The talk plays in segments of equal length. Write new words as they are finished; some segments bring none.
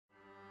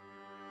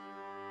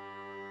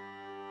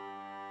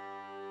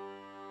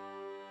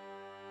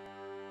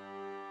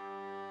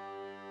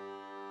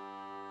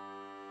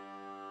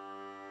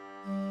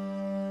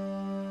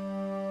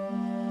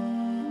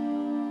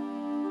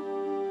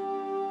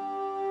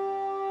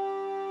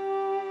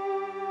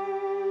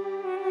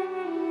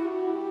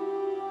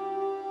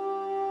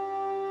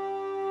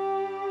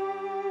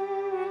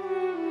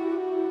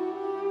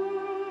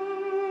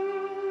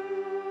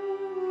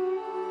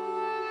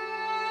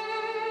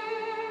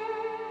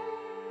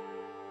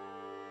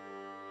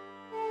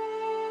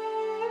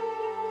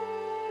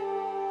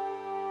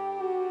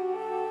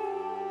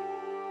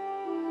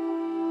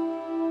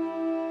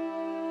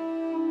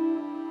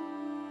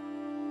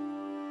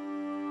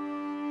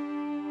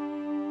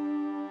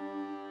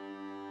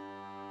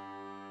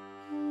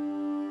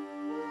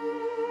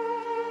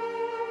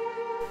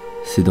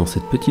C'est dans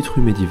cette petite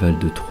rue médiévale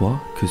de Troyes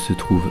que se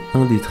trouve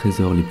un des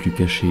trésors les plus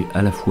cachés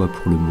à la fois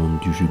pour le monde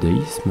du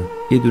judaïsme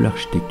et de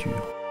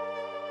l'architecture.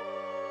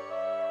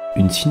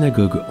 Une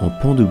synagogue en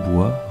pan de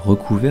bois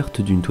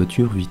recouverte d'une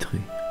toiture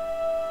vitrée.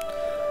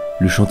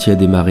 Le chantier a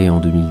démarré en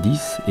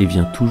 2010 et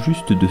vient tout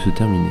juste de se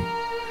terminer.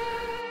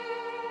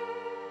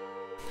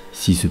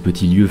 Si ce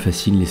petit lieu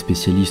fascine les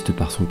spécialistes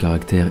par son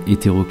caractère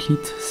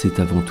hétéroclite, c'est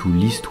avant tout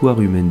l'histoire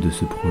humaine de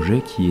ce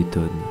projet qui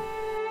étonne.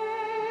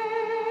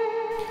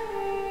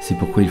 C'est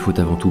pourquoi il faut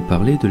avant tout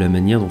parler de la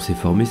manière dont s'est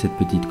formée cette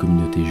petite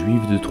communauté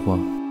juive de Troyes.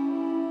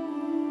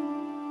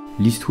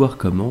 L'histoire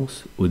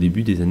commence au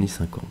début des années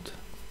 50.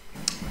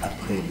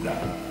 Après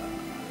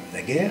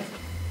la guerre,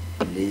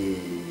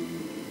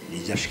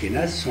 les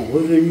Ashkénazes sont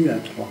revenus à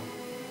Troyes.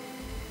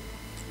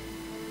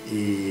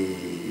 Et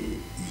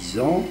ils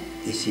ont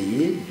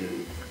essayé de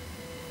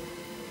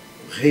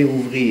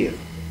réouvrir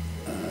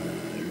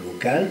un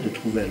local, de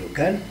trouver un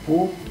local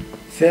pour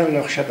faire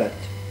leur Shabbat.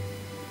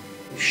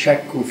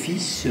 Chaque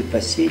office se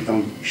passait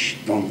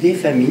dans des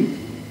familles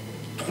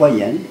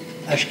troyennes,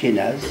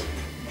 ashkénazes,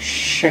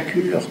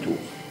 chacune leur tour.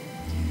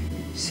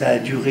 Ça a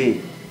duré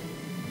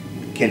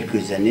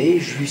quelques années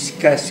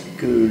jusqu'à ce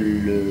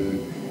que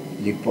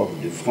l'époque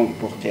de Frank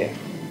Porter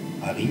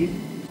arrive,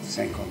 en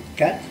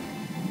 1954,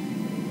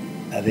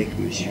 avec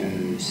M.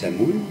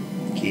 Samoun,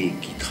 qui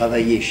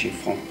travaillait chez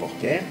Frank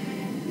Porter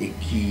et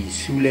qui,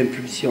 sous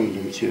l'impulsion de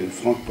M.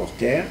 Frank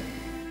Porter,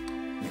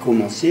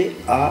 commençait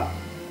à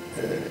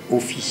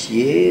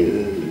officier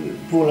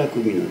pour la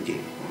communauté.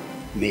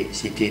 Mais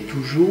c'était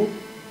toujours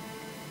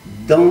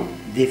dans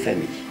des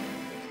familles.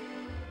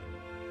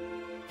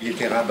 Il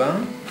était rabbin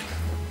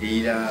et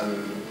il a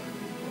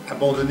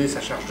abandonné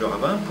sa charge de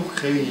rabbin pour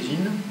créer une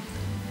usine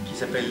qui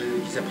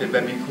s'appelait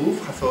Babeko,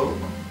 Frafort.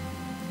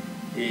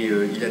 Et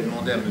il a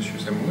demandé à M.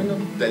 Samoun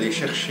d'aller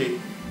chercher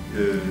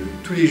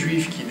tous les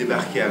juifs qui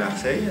débarquaient à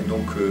Marseille,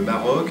 donc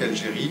Maroc,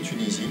 Algérie,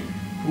 Tunisie,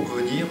 pour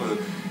venir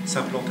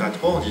s'implanter à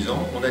Troyes en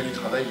disant on a du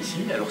travail ici.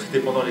 Alors c'était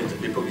pendant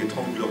l'époque des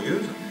 30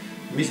 Glorieuses,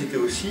 mais c'était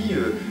aussi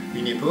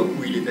une époque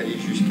où il est allé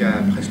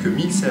jusqu'à presque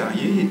 1000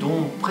 salariés, et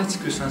dont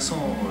presque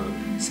 500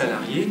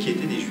 salariés qui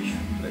étaient des juifs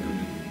de la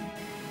communauté.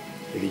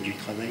 Il y avait du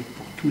travail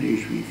pour tous les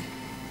juifs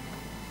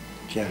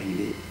qui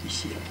arrivaient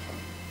ici à Troyes.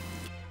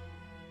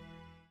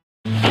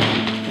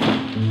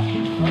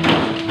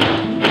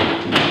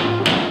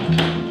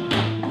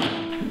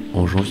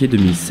 En janvier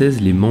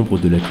 2016, les membres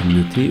de la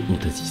communauté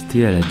ont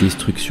assisté à la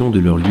destruction de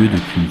leur lieu de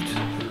culte.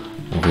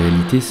 En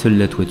réalité, seule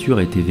la toiture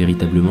a été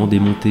véritablement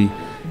démontée.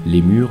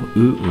 Les murs,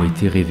 eux, ont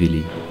été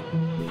révélés.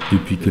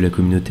 Depuis que la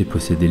communauté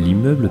possédait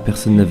l'immeuble,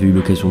 personne n'avait eu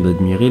l'occasion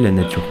d'admirer la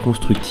nature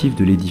constructive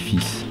de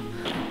l'édifice.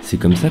 C'est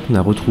comme ça qu'on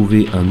a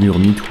retrouvé un mur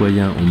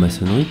mitoyen en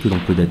maçonnerie que l'on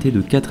peut dater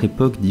de 4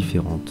 époques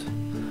différentes.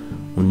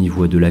 On y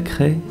voit de la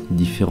craie,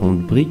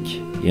 différentes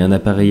briques et un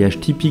appareillage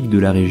typique de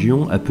la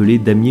région appelé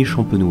damier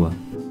champenois.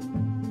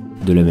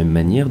 De la même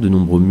manière, de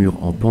nombreux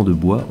murs en pan de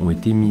bois ont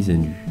été mis à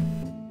nu.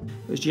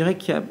 Je dirais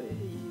qu'il y a,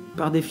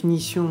 par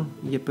définition,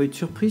 il n'y a pas eu de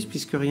surprise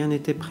puisque rien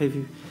n'était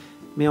prévu.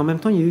 Mais en même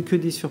temps, il n'y a eu que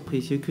des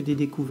surprises, il n'y a eu que des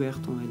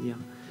découvertes, on va dire.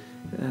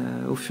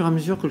 Au fur et à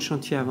mesure que le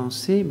chantier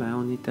avançait,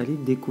 on est allé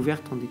de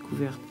découverte en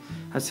découverte.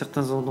 À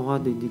certains endroits,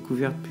 des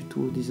découvertes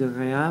plutôt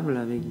désagréables,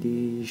 avec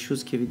des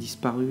choses qui avaient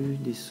disparu,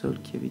 des sols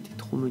qui avaient été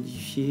trop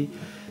modifiés,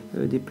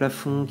 des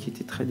plafonds qui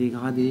étaient très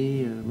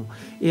dégradés.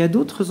 Et à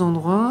d'autres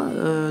endroits,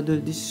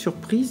 des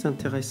surprises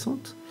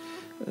intéressantes,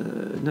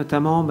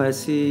 notamment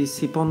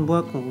ces pans de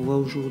bois qu'on voit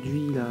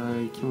aujourd'hui là,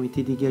 et qui ont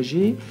été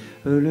dégagés,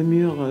 le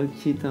mur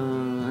qui est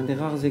un des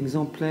rares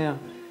exemplaires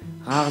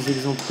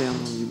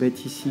du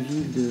bâti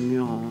civil de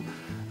mur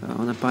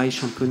en appareil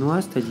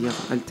champenois, c'est-à-dire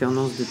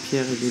alternance de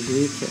pierre et de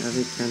briques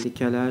avec un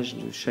décalage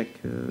de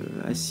chaque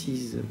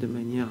assise de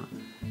manière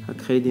à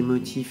créer des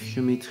motifs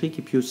géométriques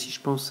et puis aussi, je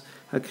pense,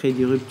 à créer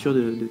des ruptures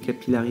de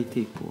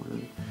capillarité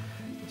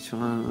sur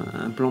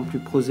un plan plus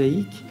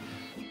prosaïque.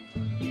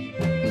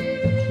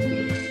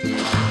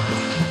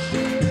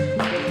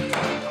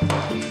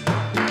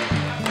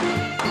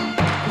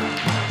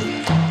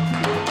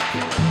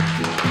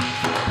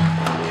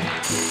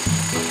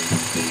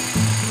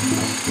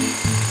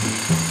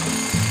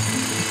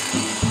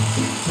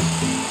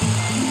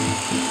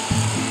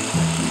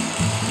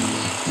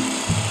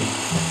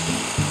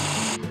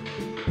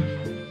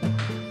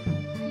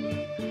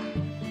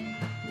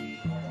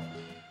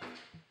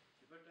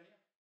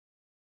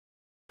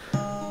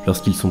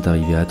 Lorsqu'ils sont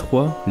arrivés à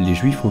Troyes, les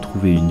Juifs ont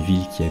trouvé une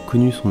ville qui a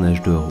connu son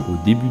âge d'or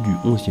au début du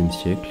XIe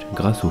siècle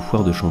grâce aux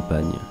foires de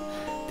Champagne,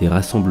 des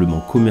rassemblements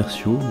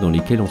commerciaux dans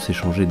lesquels on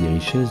s'échangeait des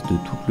richesses de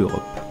toute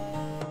l'Europe.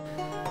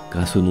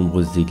 Grâce aux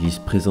nombreuses églises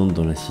présentes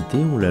dans la cité,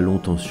 on l'a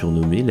longtemps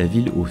surnommée la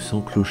ville aux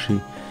 100 clochers.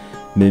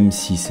 Même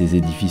si ces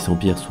édifices en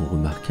pierre sont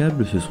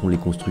remarquables, ce sont les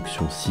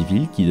constructions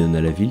civiles qui donnent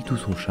à la ville tout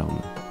son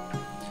charme.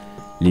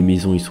 Les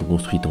maisons y sont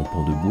construites en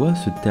pan de bois,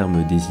 ce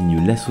terme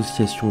désigne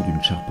l'association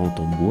d'une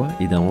charpente en bois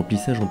et d'un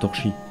remplissage en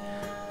torchis.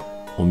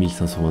 En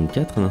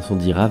 1524, un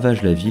incendie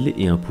ravage la ville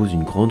et impose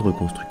une grande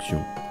reconstruction.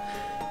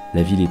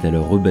 La ville est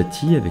alors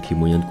rebâtie avec les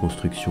moyens de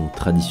construction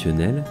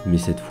traditionnels, mais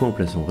cette fois en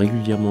plaçant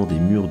régulièrement des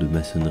murs de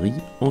maçonnerie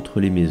entre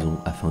les maisons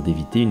afin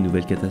d'éviter une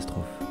nouvelle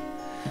catastrophe.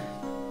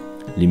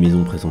 Les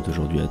maisons présentes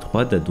aujourd'hui à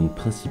Troyes datent donc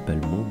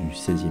principalement du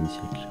XVIe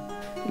siècle.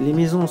 Les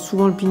maisons ont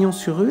souvent le pignon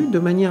sur rue, de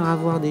manière à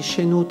avoir des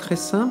chéneaux très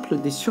simples,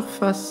 des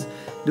surfaces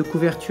de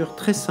couverture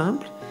très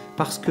simples,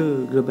 parce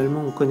que globalement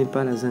on ne connaît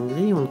pas la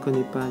zinguerie, on ne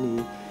connaît pas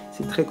les...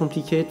 C'est très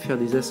compliqué de faire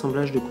des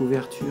assemblages de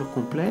couverture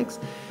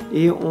complexes,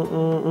 et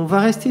on va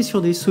rester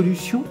sur des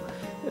solutions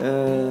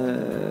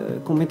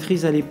qu'on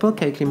maîtrise à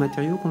l'époque avec les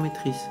matériaux qu'on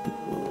maîtrise.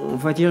 On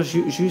va dire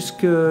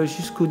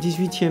jusqu'au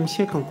XVIIIe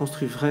siècle, on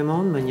construit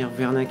vraiment de manière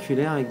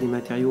vernaculaire avec des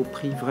matériaux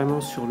pris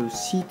vraiment sur le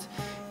site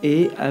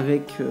et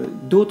avec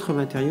d'autres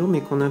matériaux mais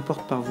qu'on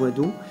importe par voie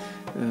d'eau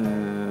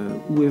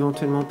ou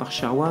éventuellement par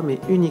charroi, mais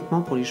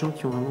uniquement pour les gens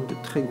qui ont vraiment de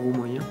très gros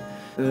moyens.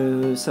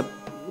 Ça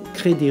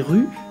crée des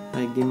rues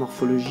avec des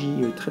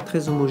morphologies très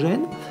très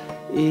homogènes.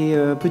 Et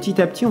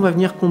petit à petit, on va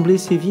venir combler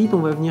ces vides, on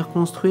va venir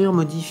construire,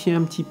 modifier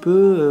un petit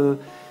peu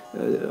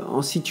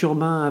en site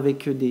urbain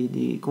avec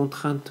des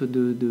contraintes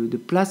de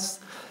place.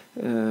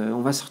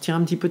 On va sortir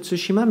un petit peu de ce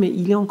schéma, mais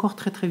il est encore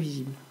très très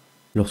visible.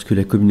 Lorsque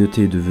la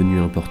communauté est devenue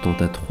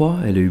importante à Troyes,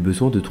 elle a eu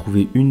besoin de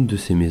trouver une de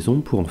ces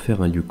maisons pour en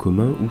faire un lieu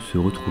commun où se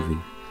retrouver.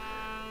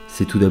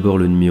 C'est tout d'abord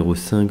le numéro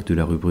 5 de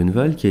la rue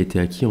Bruneval qui a été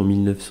acquis en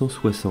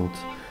 1960.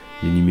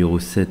 Les numéros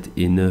 7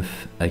 et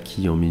 9,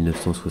 acquis en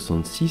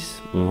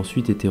 1966, ont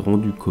ensuite été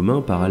rendus communs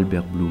par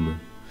Albert Blum.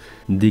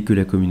 Dès que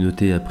la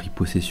communauté a pris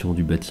possession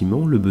du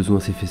bâtiment, le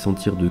besoin s'est fait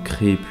sentir de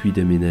créer puis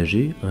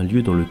d'aménager un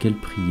lieu dans lequel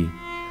prier.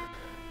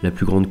 La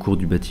plus grande cour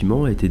du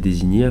bâtiment a été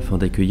désignée afin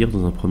d'accueillir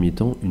dans un premier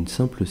temps une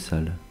simple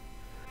salle.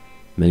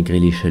 Malgré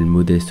l'échelle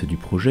modeste du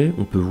projet,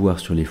 on peut voir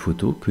sur les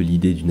photos que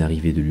l'idée d'une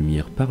arrivée de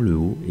lumière par le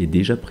haut est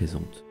déjà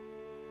présente.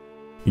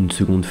 Une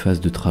seconde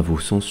phase de travaux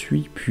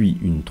s'ensuit, puis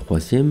une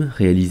troisième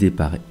réalisée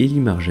par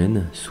Élie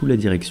Margène sous la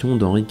direction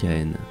d'Henri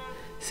Qu'elles.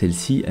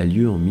 Celle-ci a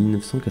lieu en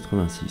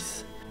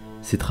 1986.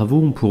 Ces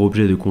travaux ont pour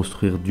objet de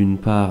construire d'une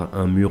part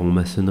un mur en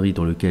maçonnerie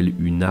dans lequel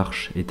une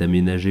arche est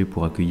aménagée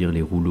pour accueillir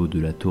les rouleaux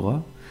de la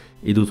Torah,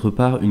 et d'autre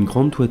part une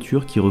grande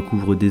toiture qui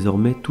recouvre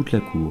désormais toute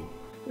la cour.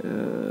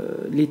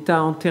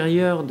 L'état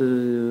antérieur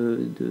de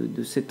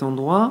cet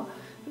endroit,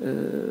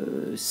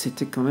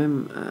 c'était quand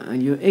même un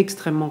lieu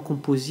extrêmement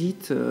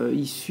composite,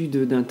 issu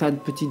d'un tas de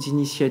petites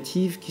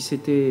initiatives qui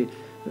s'étaient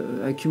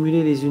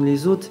accumulées les unes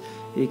les autres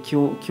et qui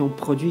ont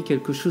produit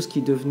quelque chose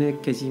qui devenait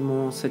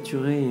quasiment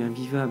saturé et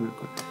invivable,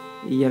 quoi.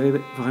 Et il y avait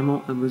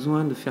vraiment un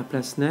besoin de faire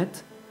place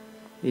nette,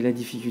 et la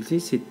difficulté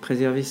c'est de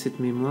préserver cette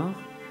mémoire,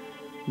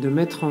 de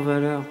mettre en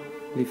valeur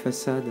les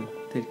façades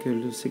telles que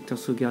le secteur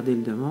sauvegardé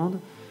le demande,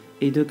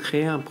 et de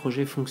créer un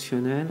projet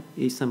fonctionnel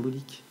et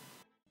symbolique.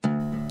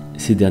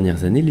 Ces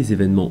dernières années, les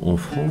événements en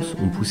France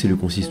ont poussé le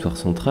consistoire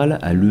central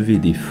à lever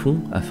des fonds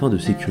afin de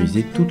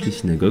sécuriser toutes les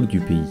synagogues du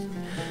pays.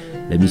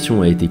 La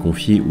mission a été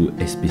confiée au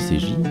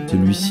SPCJ.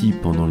 Celui-ci,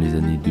 pendant les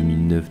années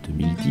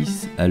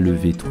 2009-2010, a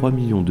levé 3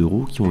 millions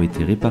d'euros qui ont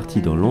été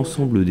répartis dans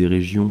l'ensemble des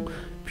régions,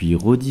 puis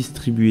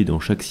redistribués dans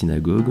chaque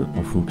synagogue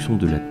en fonction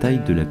de la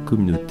taille de la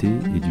communauté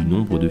et du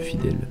nombre de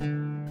fidèles.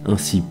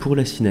 Ainsi, pour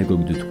la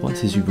synagogue de Troyes,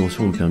 ces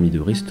subventions ont permis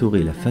de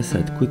restaurer la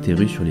façade côté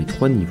rue sur les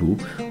 3 niveaux,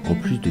 en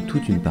plus de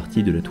toute une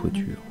partie de la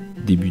toiture.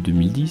 Début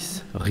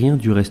 2010, rien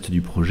du reste du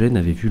projet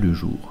n'avait vu le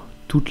jour.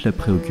 Toute la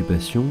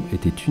préoccupation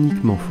était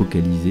uniquement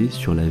focalisée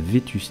sur la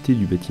vétusté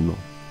du bâtiment.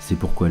 C'est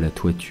pourquoi la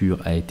toiture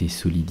a été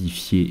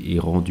solidifiée et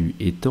rendue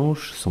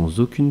étanche sans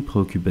aucune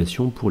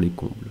préoccupation pour les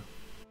combles.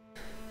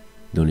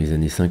 Dans les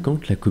années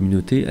 50, la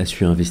communauté a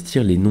su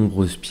investir les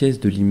nombreuses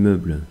pièces de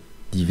l'immeuble.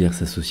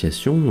 Diverses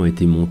associations ont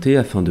été montées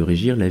afin de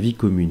régir la vie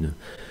commune.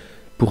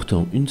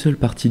 Pourtant, une seule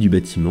partie du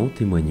bâtiment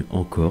témoigne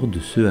encore de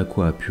ce à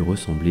quoi a pu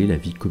ressembler la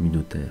vie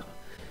communautaire.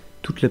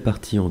 Toute la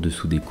partie en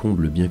dessous des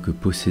combles, bien que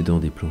possédant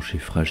des planchers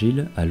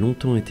fragiles, a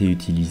longtemps été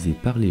utilisée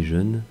par les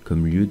jeunes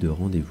comme lieu de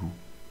rendez-vous.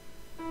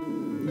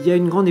 Il y a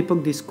une grande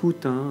époque des scouts,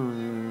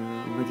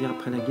 on va dire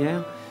après la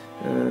guerre.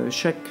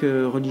 Chaque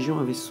religion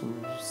avait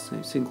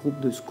ses groupes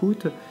de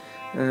scouts.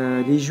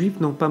 Les juifs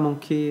n'ont pas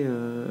manqué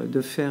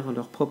de faire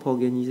leur propre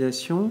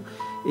organisation,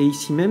 et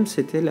ici même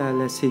c'était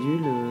la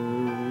cellule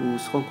où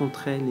se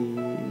rencontraient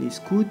les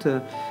scouts,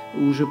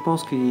 où je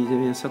pense qu'ils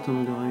avaient un certain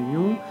nombre de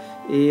réunions,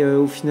 et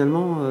où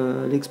finalement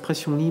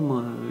l'expression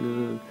libre,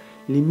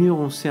 les murs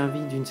ont servi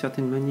d'une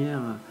certaine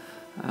manière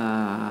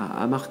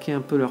à marquer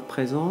un peu leur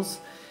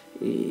présence.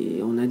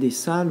 Et on a des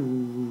salles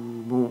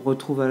où on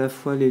retrouve à la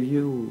fois les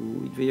lieux où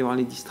il devait y avoir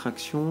les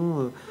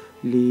distractions,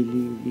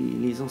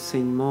 les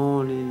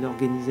enseignements,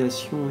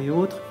 l'organisation et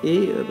autres,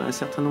 et un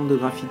certain nombre de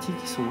graffitis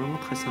qui sont vraiment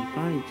très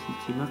sympas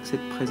et qui marquent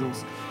cette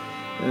présence.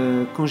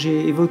 Quand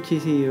j'ai évoqué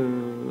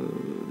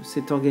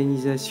cette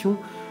organisation,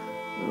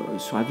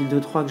 sur la ville de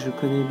Troyes que je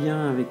connais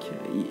bien,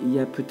 il y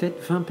a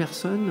peut-être 20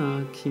 personnes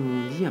qui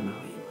m'ont dit « Ah ben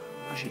oui,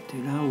 moi j'étais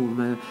là » ou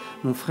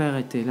 « Mon frère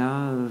était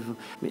là ».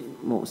 Mais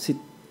bon, c'est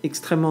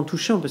extrêmement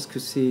touchant parce que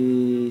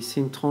c'est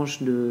une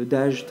tranche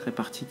d'âge très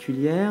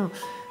particulière.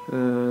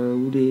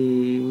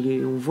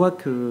 on voit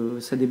que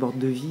ça déborde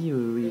de vie.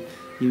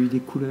 Il y a eu des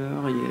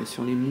couleurs,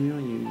 sur les murs,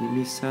 il y a eu des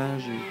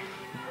messages.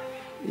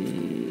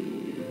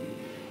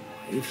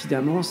 Et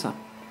évidemment, ça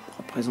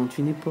représente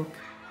une époque.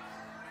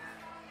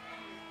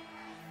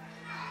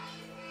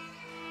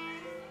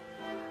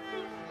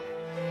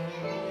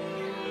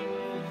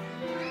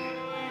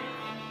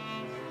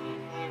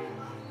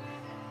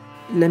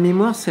 La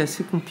mémoire, c'est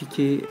assez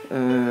compliqué.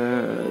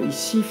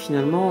 Ici,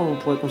 finalement, on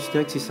pourrait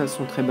considérer que ces salles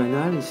sont très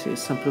banales, et c'est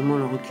simplement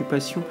leur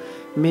occupation.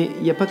 Mais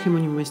il n'y a pas que les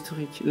monuments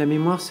historiques. La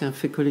mémoire, c'est un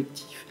fait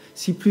collectif.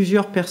 Si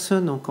plusieurs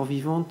personnes encore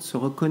vivantes se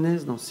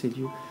reconnaissent dans ces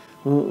lieux,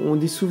 ont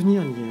des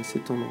souvenirs liés à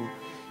cet endroit,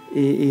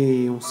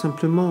 et ont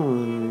simplement,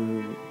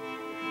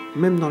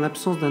 même dans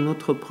l'absence d'un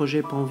autre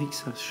projet, pas envie que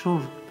ça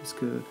change, parce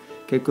que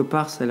quelque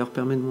part, ça leur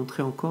permet de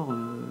montrer encore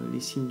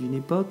les signes d'une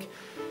époque,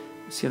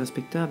 c'est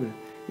respectable.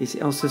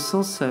 Et en ce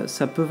sens,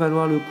 ça peut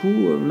valoir le coup,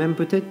 même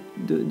peut-être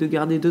de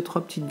garder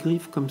 2-3 petites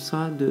griffes comme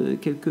ça, de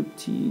quelques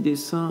petits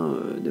dessins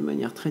de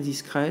manière très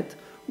discrète,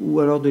 ou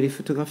alors de les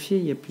photographier.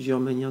 Il y a plusieurs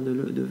manières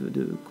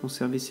de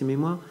conserver ces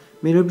mémoires.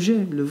 Mais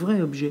l'objet, le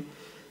vrai objet,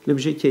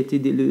 l'objet qui a été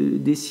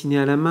dessiné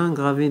à la main,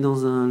 gravé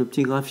dans le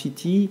petit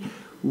graffiti,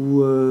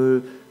 ou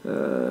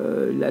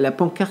la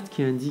pancarte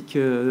qui indique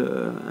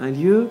un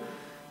lieu,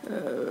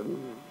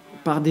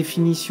 par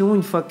définition,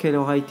 une fois qu'elle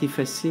aura été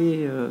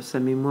effacée, sa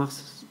mémoire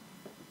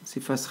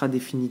s'effacera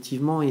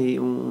définitivement et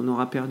on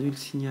aura perdu le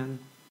signal.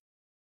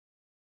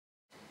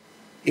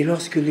 Et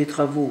lorsque les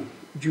travaux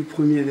du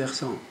premier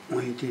versant ont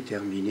été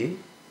terminés,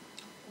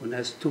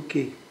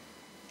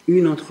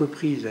 une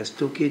entreprise a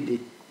stocké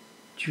des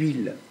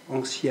tuiles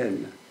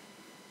anciennes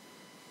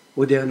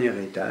au dernier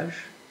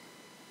étage.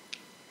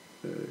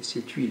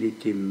 Ces tuiles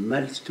étaient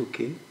mal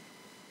stockées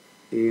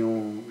et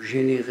ont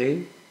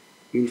généré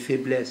une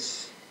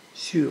faiblesse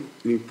sur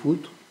une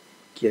poutre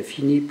qui a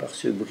fini par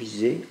se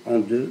briser en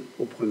deux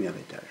au premier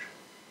étage.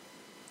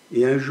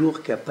 Et un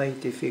jour qui n'a pas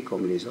été fait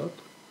comme les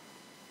autres,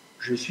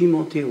 je suis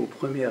monté au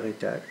premier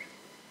étage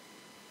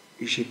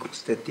et j'ai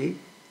constaté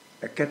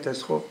la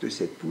catastrophe de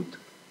cette poutre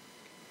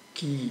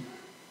qui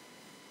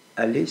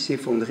allait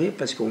s'effondrer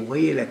parce qu'on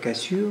voyait la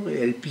cassure et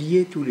elle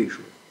pliait tous les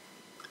jours.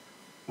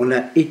 On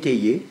a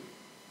étayé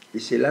et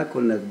c'est là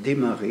qu'on a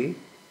démarré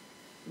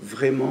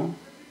vraiment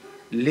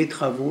les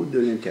travaux de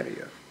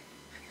l'intérieur.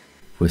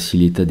 Voici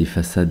l'état des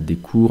façades des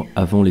cours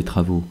avant les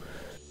travaux.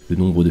 Le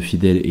nombre de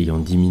fidèles ayant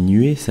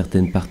diminué,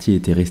 certaines parties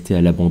étaient restées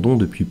à l'abandon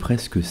depuis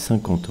presque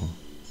 50 ans.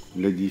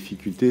 La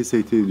difficulté, ça a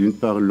été d'une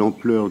part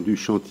l'ampleur du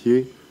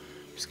chantier,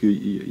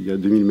 puisqu'il y a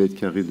 2000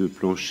 m² de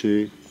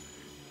plancher,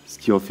 ce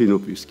qui en fait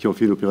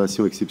une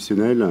opération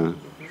exceptionnelle,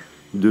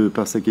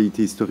 par sa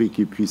qualité historique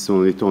et puis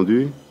son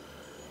étendue,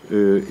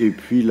 et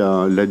puis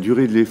la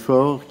durée de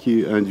l'effort qui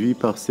est induit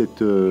par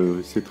cette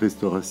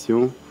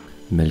restauration.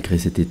 Malgré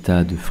cet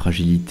état de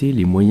fragilité,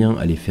 les moyens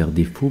allaient faire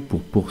défaut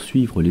pour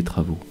poursuivre les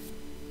travaux.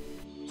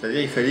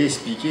 C'est-à-dire qu'il fallait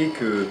expliquer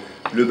que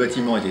le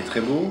bâtiment était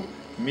très beau,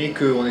 mais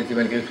qu'on était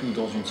malgré tout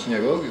dans une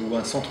synagogue ou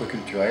un centre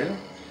culturel,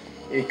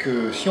 et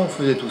que si on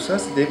faisait tout ça,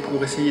 c'était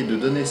pour essayer de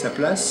donner sa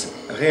place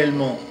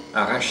réellement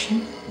à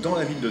Rachi dans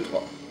la ville de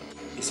Troyes.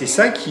 Et c'est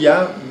ça qui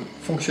a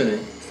fonctionné.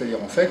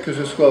 C'est-à-dire en fait que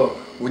ce soit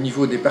au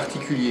niveau des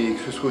particuliers,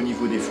 que ce soit au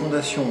niveau des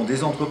fondations,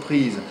 des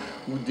entreprises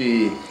ou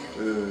des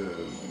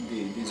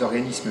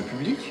organismes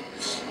publics,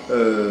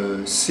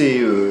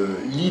 c'est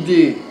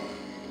l'idée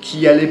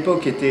qui à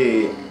l'époque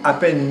était à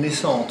peine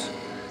naissante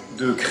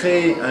de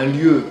créer un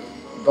lieu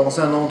dans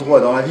un endroit,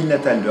 dans la ville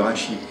natale de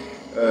Rachi,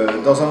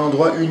 dans un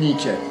endroit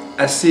unique,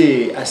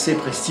 assez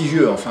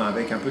prestigieux, enfin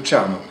avec un peu de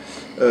charme,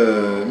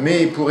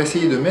 mais pour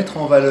essayer de mettre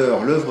en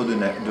valeur l'œuvre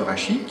de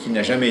Rachi, qui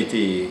n'a jamais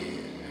été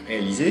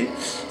réalisée.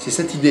 C'est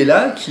cette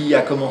idée-là qui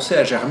a commencé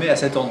à germer à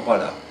cet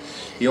endroit-là.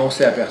 Et on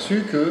s'est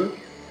aperçu que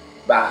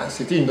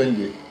c'était une bonne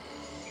idée,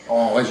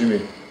 en résumé.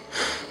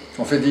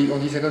 On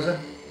dit ça comme ça.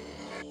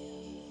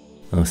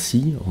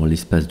 Ainsi, en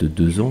l'espace de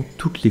 2 ans,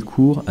 toutes les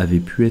cours avaient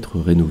pu être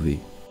rénovées.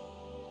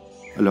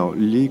 Alors,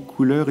 les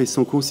couleurs, elles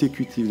sont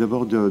consécutives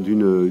d'abord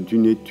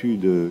d'une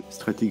étude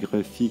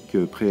stratigraphique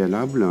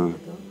préalable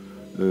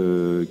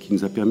qui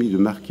nous a permis de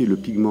marquer le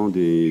pigment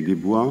des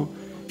bois.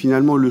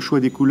 Finalement, le choix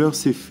des couleurs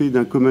s'est fait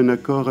d'un commun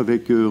accord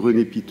avec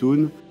René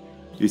Pitoun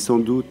et sans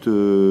doute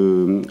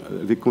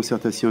avec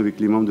concertation avec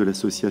les membres de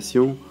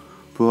l'association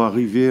pour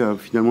arriver à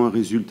finalement un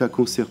résultat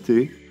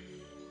concerté.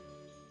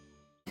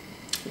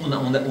 On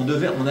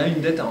a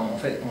une dette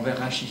envers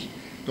Rachi.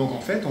 Donc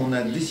en fait, on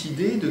a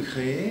décidé de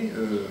créer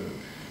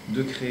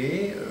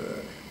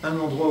un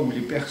endroit où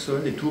les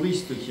personnes, les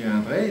touristes qui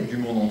viendraient du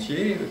monde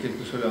entier, quelle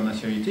que soit leur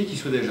nationalité, qu'ils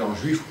soient des gens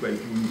juifs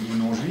ou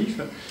non juifs,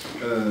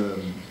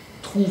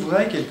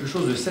 trouveraient quelque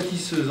chose de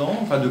satisfaisant,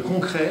 enfin de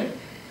concret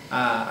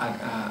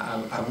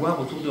à voir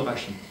autour de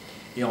Rachi.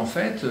 Et en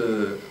fait,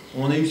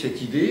 on a eu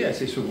cette idée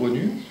assez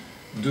saugrenue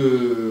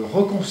de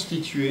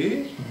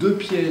reconstituer 2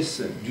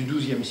 pièces du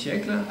XIIe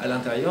siècle à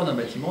l'intérieur d'un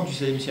bâtiment du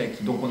XVIe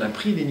siècle. Donc on a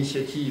pris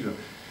l'initiative,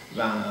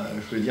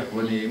 je veux dire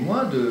René et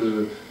moi,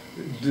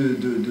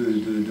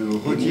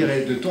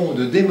 retirer,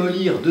 de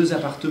démolir 2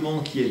 appartements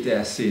qui étaient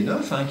assez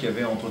neufs, qui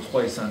avaient entre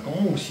 3 et 5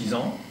 ans ou 6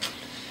 ans,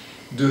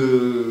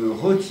 de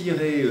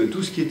retirer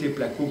tout ce qui était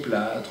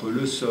placo-plâtre,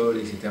 le sol,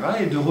 etc.,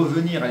 et de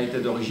revenir à l'état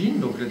d'origine.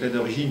 Donc l'état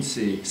d'origine,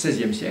 c'est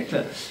XVIe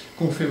siècle,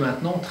 qu'on fait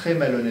maintenant très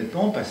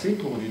malhonnêtement passer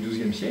pour du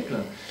XIIe siècle.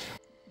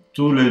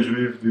 Tous les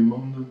juifs du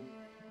monde,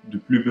 du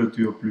plus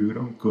petit au plus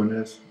grand,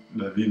 connaissent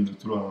la ville de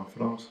Troyes en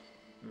France,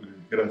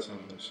 grâce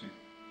à Rachi.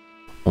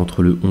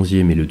 Entre le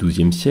XIe et le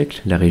XIIe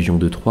siècle, la région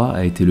de Troyes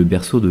a été le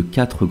berceau de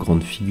 4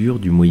 grandes figures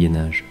du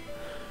Moyen-Âge.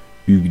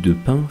 Hugues de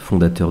Pin,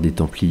 fondateur des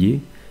Templiers,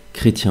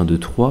 Chrétien de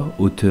Troyes,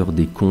 auteur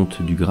des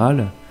contes du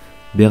Graal,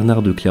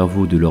 Bernard de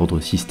Clairvaux de l'ordre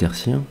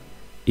cistercien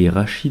et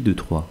Rachi de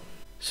Troyes.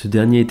 Ce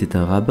dernier était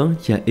un rabbin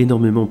qui a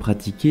énormément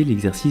pratiqué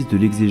l'exercice de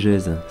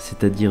l'exégèse,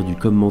 c'est-à-dire du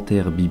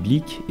commentaire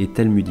biblique et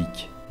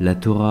talmudique. La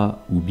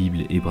Torah, ou Bible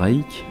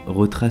hébraïque,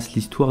 retrace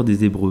l'histoire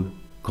des Hébreux.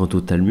 Quant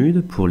au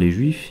Talmud, pour les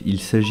Juifs, il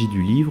s'agit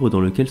du livre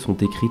dans lequel sont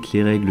écrites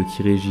les règles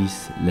qui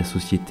régissent la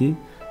société,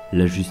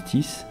 la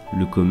justice,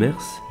 le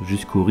commerce,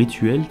 jusqu'aux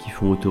rituels qui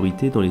font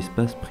autorité dans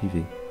l'espace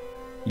privé.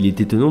 Il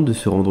est étonnant de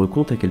se rendre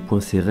compte à quel point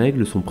ces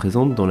règles sont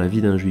présentes dans la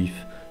vie d'un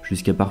Juif,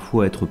 jusqu'à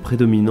parfois être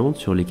prédominantes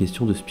sur les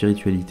questions de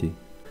spiritualité.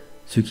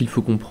 Ce qu'il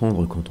faut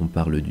comprendre quand on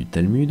parle du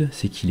Talmud,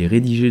 c'est qu'il est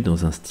rédigé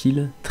dans un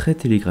style très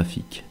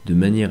télégraphique, de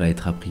manière à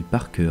être appris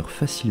par cœur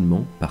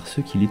facilement par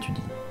ceux qui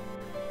l'étudient.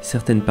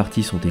 Certaines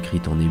parties sont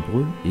écrites en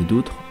hébreu et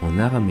d'autres en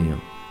araméen.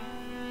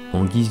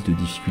 En guise de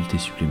difficulté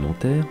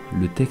supplémentaire,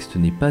 le texte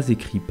n'est pas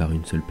écrit par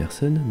une seule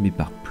personne, mais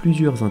par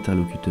plusieurs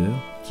interlocuteurs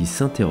qui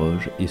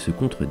s'interrogent et se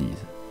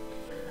contredisent.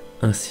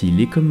 Ainsi,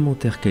 les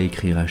commentaires qu'a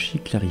écrit Rachi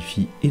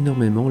clarifient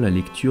énormément la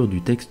lecture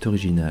du texte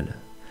original.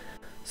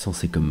 Sans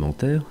ces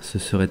commentaires, ce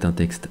serait un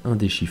texte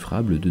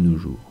indéchiffrable de nos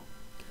jours.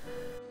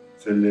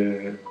 C'est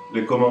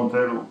les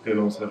commentaires auxquels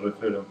on se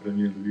réfère en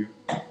premier lieu.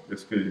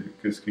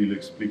 Qu'est-ce qu'il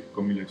explique,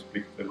 comme il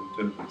explique tel ou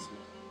tel verset.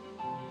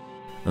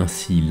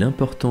 Ainsi,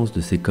 l'importance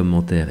de ces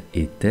commentaires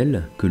est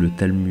telle que le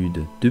Talmud,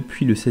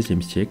 depuis le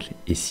XVIe siècle,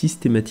 est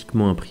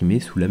systématiquement imprimé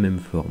sous la même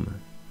forme.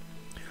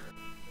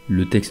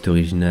 Le texte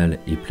original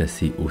est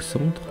placé au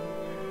centre,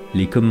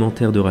 les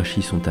commentaires de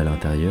Rachi sont à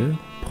l'intérieur,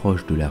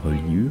 proches de la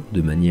reliure,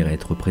 de manière à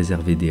être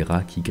préservés des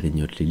rats qui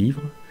grignotent les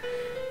livres,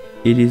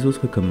 et les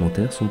autres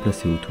commentaires sont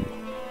placés autour.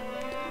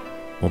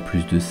 En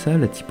plus de ça,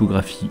 la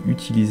typographie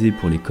utilisée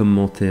pour les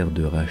commentaires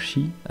de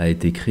Rachi a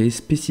été créée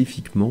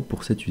spécifiquement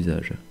pour cet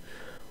usage.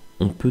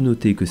 On peut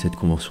noter que cette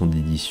convention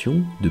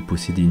d'édition, de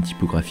posséder une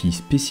typographie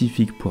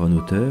spécifique pour un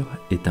auteur,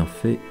 est un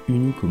fait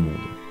unique au monde.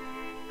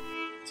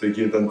 Ce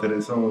qui est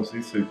intéressant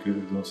aussi, c'est que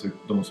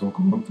dans son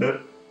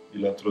commentaire,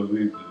 il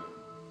introduit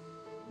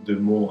des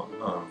mots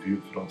en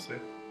vieux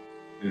français.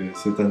 Et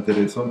c'est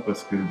intéressant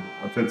parce que,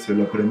 en fait, c'est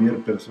la première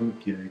personne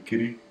qui a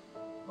écrit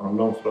en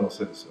langue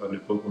française. À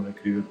l'époque, on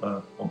n'écrivait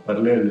pas, on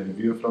parlait le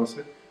vieux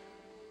français,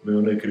 mais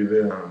on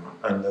écrivait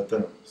en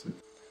latin.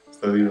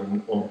 C'est-à-dire,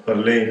 on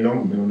parlait une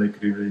langue, mais on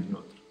écrivait une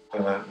autre.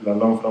 La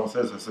langue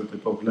française, à cette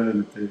époque-là,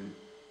 elle était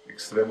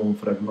extrêmement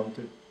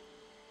fragmentée.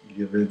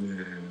 Il y avait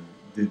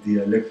des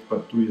dialectes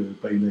partout, il n'y avait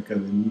pas une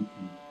académie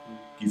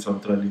qui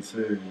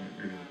centralisait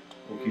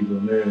ou qui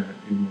donnait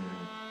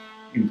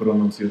une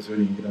prononciation,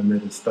 une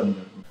grammaire standard.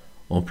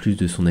 En plus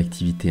de son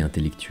activité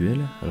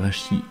intellectuelle,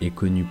 Rachi est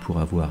connu pour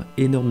avoir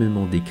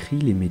énormément décrit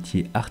les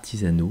métiers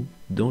artisanaux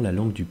dans la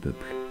langue du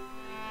peuple.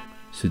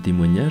 Ce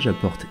témoignage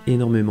apporte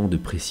énormément de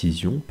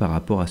précision par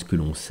rapport à ce que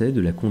l'on sait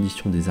de la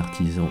condition des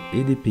artisans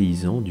et des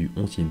paysans du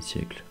XIe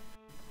siècle.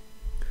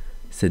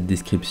 Cette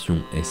description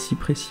est si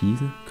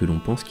précise que l'on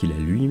pense qu'il a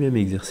lui-même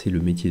exercé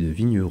le métier de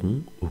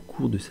vigneron au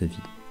cours de sa vie.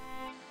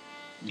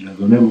 Il a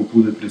donné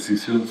beaucoup de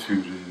précisions sur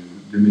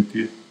des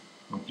métiers.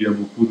 Donc il y a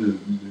beaucoup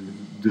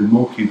de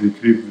mots qui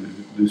décrivent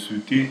des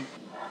outils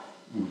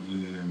ou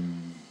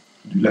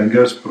du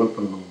langage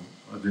propre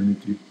à des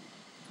métiers.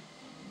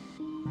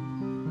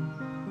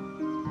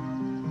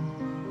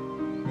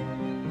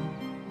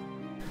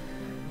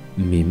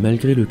 Mais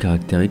malgré le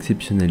caractère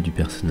exceptionnel du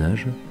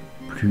personnage,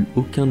 plus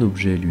aucun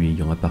objet lui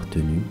ayant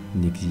appartenu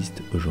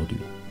n'existe aujourd'hui.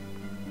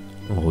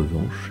 En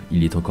revanche,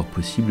 il est encore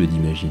possible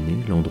d'imaginer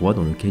l'endroit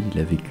dans lequel il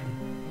a vécu.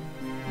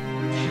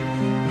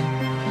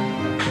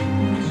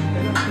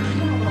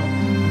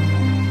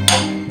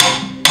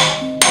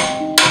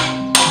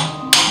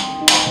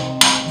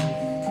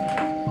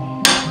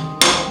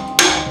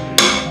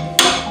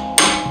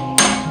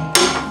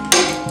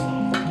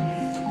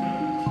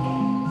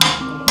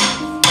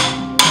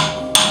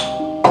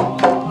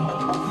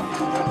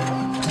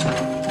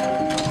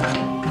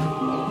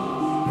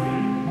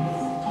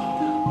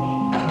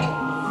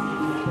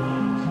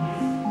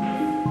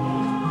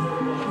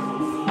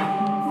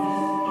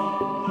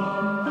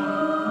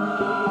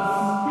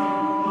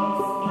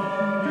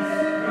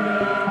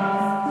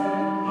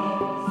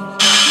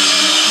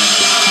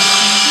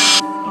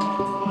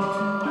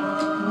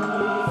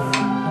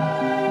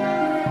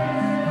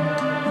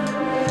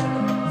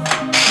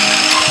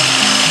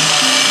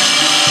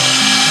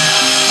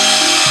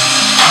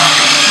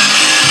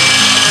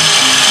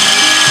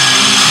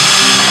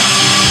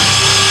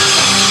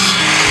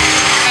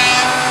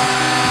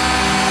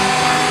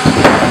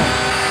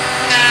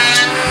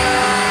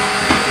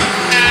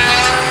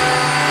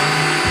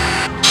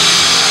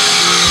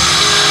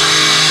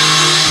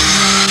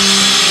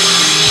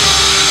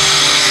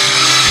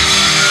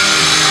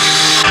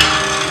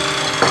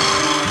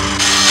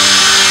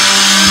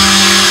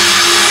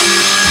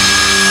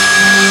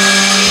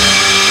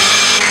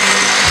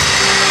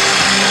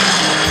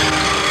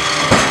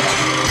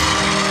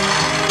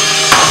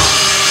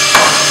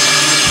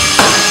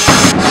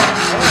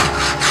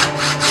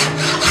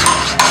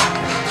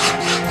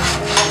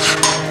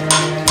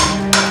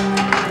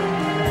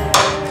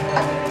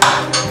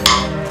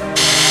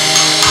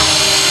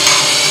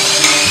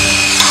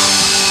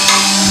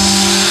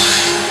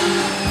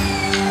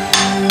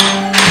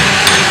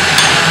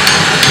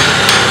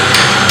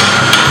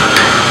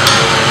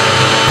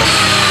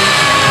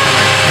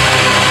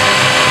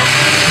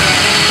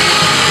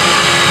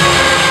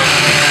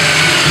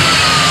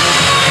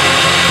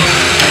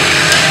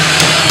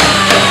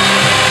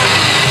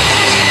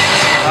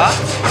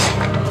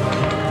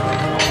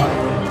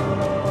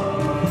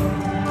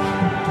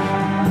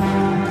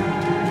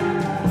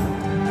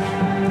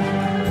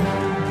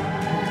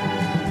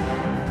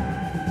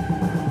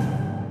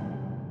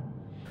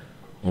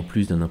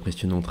 plus d'un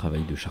impressionnant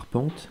travail de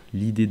charpente,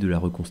 l'idée de la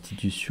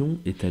reconstitution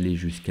est allée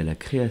jusqu'à la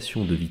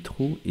création de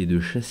vitraux et de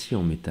châssis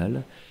en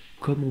métal,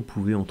 comme on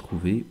pouvait en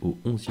trouver au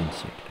XIe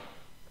siècle.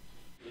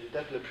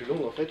 L'étape la plus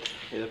longue en fait,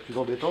 et la plus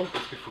embêtante,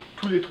 parce qu'il faut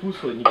que tous les trous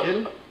soient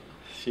nickel,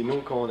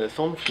 sinon quand on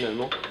assemble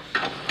finalement,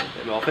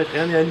 en fait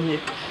rien n'est aligné.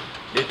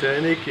 Étant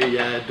donné qu'il y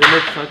a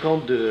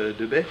 2,50 m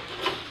de baie,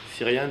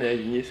 si rien n'est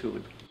aligné c'est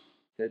horrible.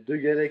 Il y a 2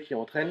 galets qui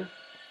entraînent,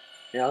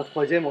 et un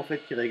troisième en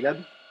fait qui est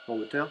réglable en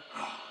hauteur.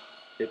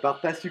 Et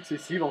par passes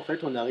successives, en fait,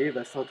 on arrive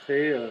à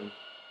cintrer,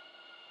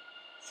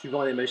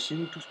 suivant les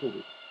machines, tout ce qu'on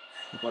veut.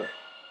 Voilà,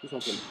 tout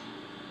simplement.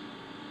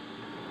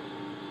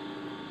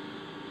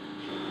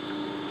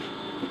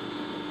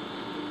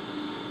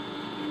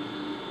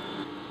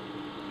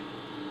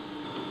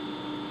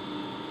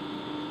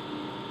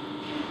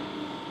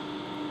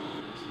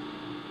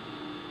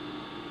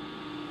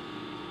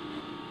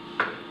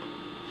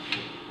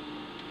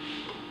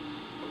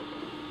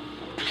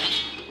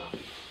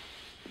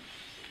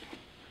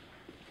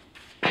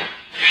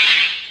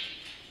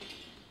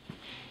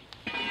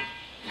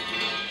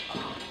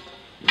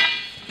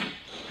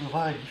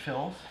 Voir la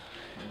différence.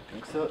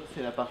 Donc ça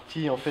c'est la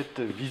partie en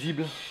fait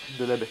visible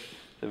de la baie.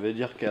 Ça veut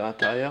dire qu'à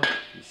l'intérieur,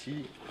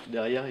 ici,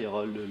 derrière, il y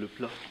aura le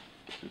plat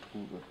qui se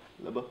trouve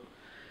là-bas,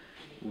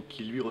 ou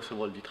qui lui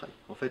recevra le vitrail.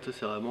 En fait ça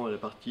c'est vraiment la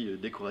partie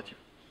décorative.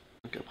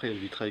 Donc après il y a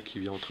le vitrail qui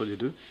vient entre les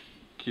deux,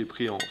 qui est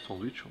pris en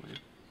sandwich on va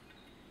dire.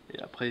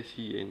 Et après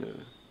ici il y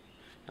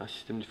a un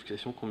système de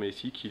fixation qu'on met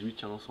ici qui lui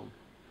tient l'ensemble.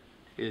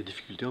 Et la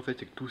difficulté en fait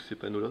c'est que tous ces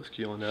panneaux là, parce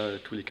qu'il y en a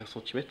tous les 15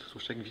 cm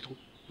sur chaque vitraux.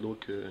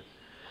 Donc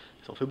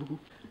ça en fait beaucoup.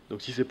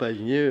 Donc si c'est pas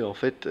aligné, en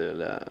fait,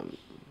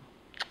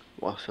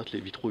 bon, certes les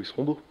vitraux ils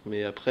seront beaux,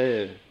 mais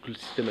après tout le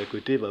système à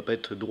côté va pas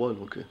être droit,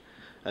 donc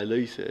à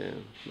l'œil c'est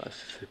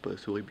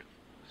horrible.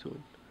 Donc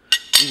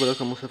voilà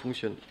comment ça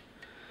fonctionne.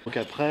 Donc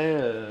après,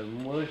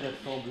 moi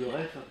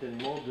j'assemblerai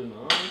certainement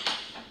demain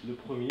le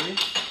premier,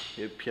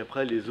 et puis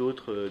après les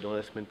autres dans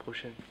la semaine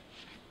prochaine.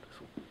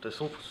 De toute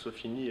façon, il faut que ce soit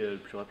fini le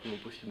plus rapidement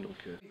possible. Donc,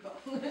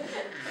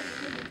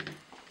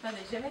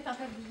 Attendez, je vais mettre un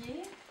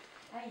tablier.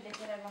 Ah, il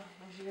est là-bas.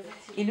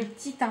 Et le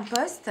petit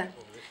imposte,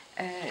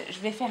 je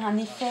vais faire un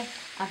effet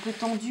un peu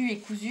tendu et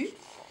cousu,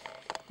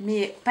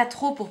 mais pas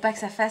trop pour pas que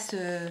ça fasse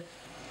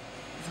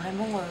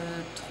vraiment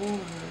trop...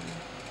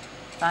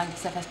 Enfin, que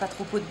ça fasse pas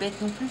trop peau de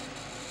bête non plus.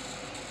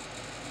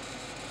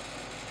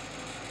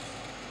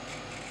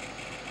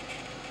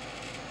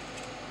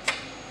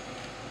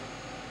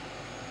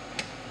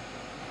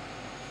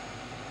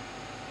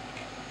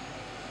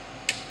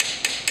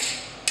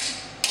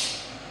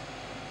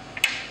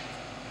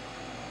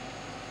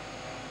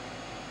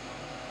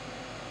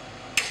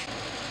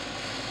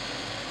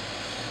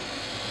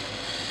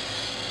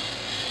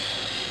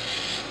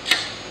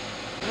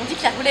 On dit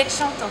que la roulette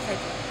chante en fait.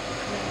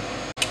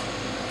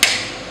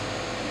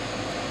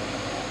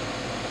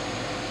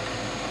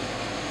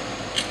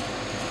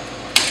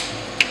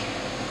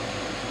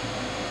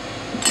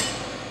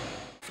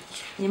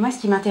 Et moi ce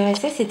qui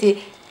m'intéressait c'était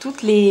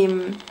toutes les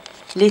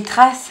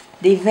traces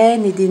des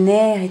veines et des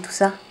nerfs et tout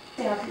ça.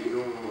 Ah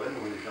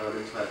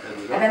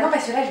bah non,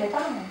 parce que là je vais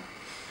pas.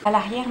 À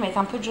l'arrière mettre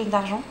un peu de jaune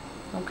d'argent,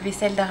 donc les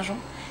sels d'argent.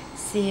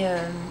 C'est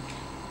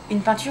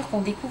une peinture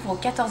qu'on découvre au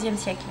XIVe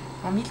siècle,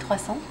 en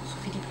 1300, sous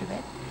Philippe le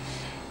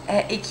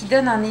Bel, et qui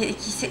donne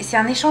c'est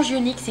un échange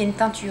ionique, c'est une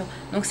teinture.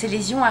 Donc c'est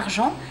les ions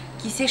argent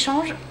qui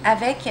s'échangent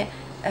avec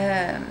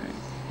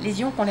les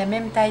ions qui ont la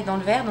même taille dans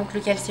le verre, donc le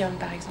calcium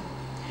par exemple.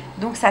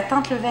 Donc ça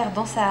teinte le verre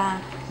dans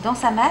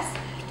sa masse,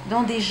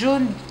 dans des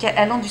jaunes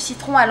allant du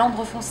citron à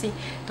l'ambre foncé.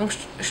 Donc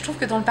je trouve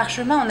que dans le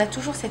parchemin, on a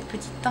toujours cette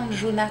petite teinte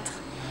jaunâtre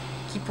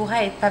qui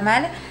pourrait être pas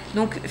mal.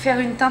 Donc faire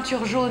une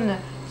teinture jaune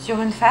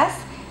sur une face,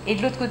 et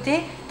de l'autre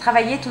côté,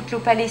 travailler toute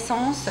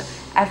l'opalescence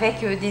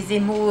avec des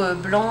émaux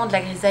blancs, de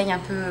la grisaille un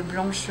peu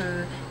blanche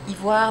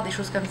ivoire, des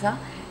choses comme ça,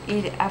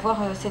 et avoir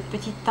cette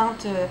petite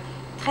teinte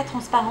très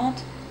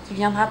transparente qui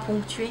viendra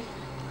ponctuer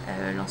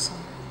l'ensemble.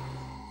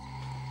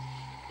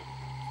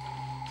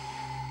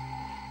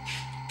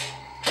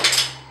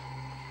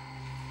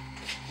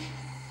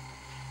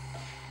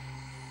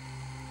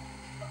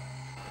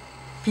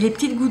 Puis les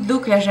petites gouttes d'eau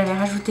que là j'avais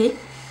rajoutées,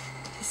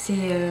 c'est...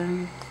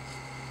 il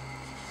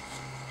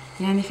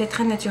y a un effet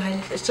très naturel.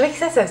 Je trouvais que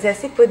ça faisait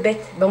assez peau de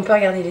bête. Ben, on peut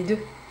regarder les deux,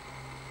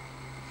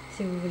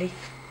 si vous voulez.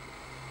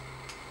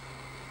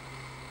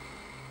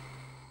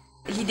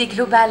 L'idée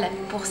globale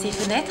pour ces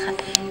fenêtres,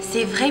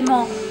 c'est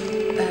vraiment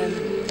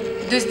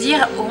de se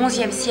dire au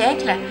XIe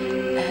siècle,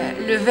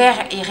 le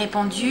verre est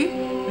répandu,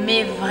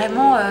 mais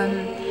vraiment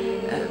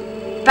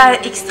pas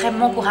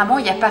extrêmement couramment.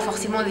 Il n'y a pas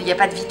forcément, il n'y a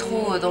pas de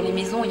vitraux dans les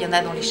maisons, il y en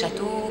a dans les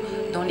châteaux,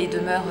 dans les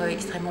demeures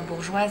extrêmement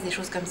bourgeoises, des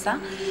choses comme ça.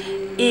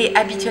 Et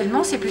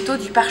habituellement, c'est plutôt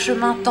du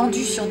parchemin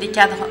tendu sur des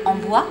cadres en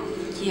bois,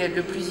 qui est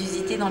le plus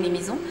usité dans les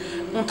maisons.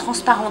 On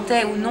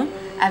transparentait ou non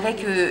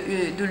avec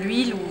de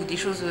l'huile ou des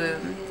choses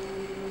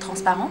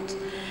transparentes.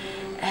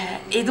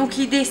 Et donc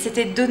l'idée,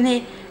 c'était de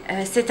donner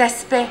cet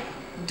aspect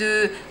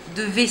de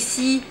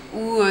vessie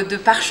ou de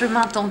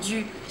parchemin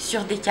tendu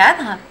sur des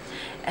cadres,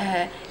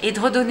 et de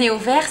redonner au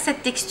verre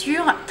cette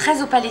texture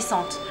très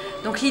opalescente.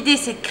 Donc l'idée,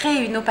 c'est de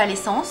créer une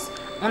opalescence.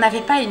 On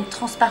n'avait pas une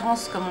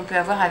transparence comme on peut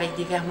avoir avec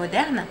des verres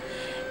modernes,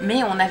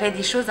 mais on avait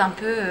des choses un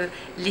peu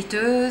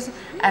laiteuses,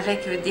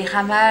 avec des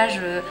ramages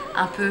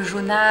un peu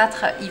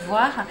jaunâtres,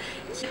 ivoire.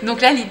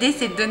 Donc là, l'idée,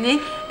 c'est de donner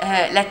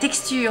la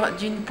texture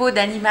d'une peau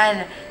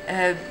d'animal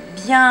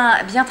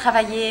bien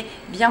travaillée,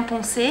 bien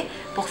poncée,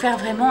 pour faire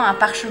vraiment un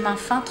parchemin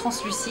fin,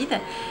 translucide,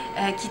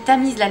 qui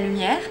tamise la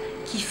lumière,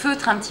 qui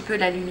feutre un petit peu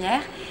la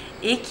lumière,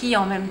 et qui,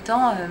 en même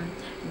temps,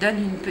 donne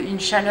une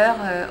chaleur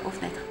aux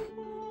fenêtres.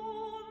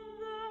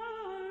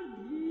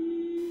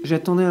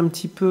 J'attendais un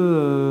petit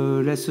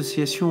peu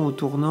l'association au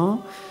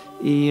tournant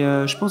et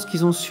je pense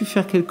qu'ils ont su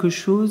faire quelque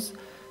chose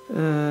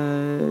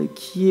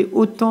qui est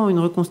autant une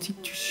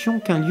reconstitution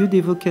qu'un lieu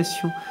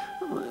d'évocation.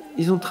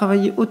 Ils ont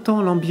travaillé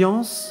autant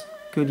l'ambiance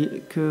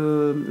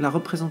que la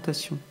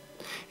représentation.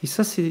 Et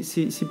ça,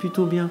 c'est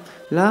plutôt bien.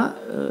 Là,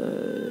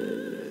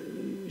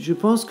 je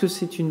pense que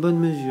c'est une bonne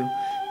mesure.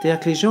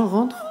 C'est-à-dire que les gens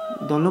rentrent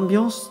dans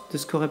l'ambiance de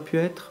ce qu'aurait pu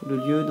être le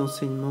lieu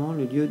d'enseignement,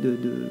 le lieu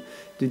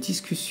de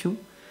discussion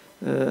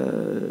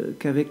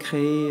qu'avait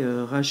créé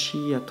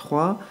Rachi à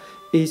Troyes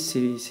et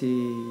ses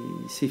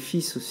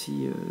fils aussi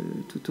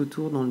tout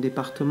autour dans le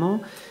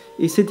département.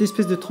 Et cette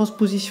espèce de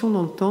transposition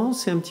dans le temps,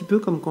 c'est un petit peu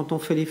comme quand on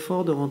fait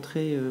l'effort de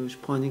rentrer, je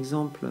prends un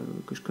exemple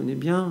que je connais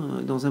bien,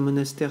 dans un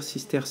monastère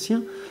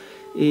cistercien,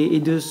 et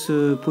de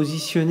se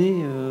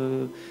positionner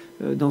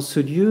dans ce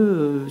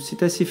lieu.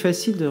 C'est assez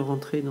facile de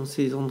rentrer dans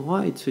ces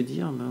endroits et de se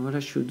dire, ben voilà,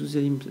 je suis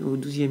au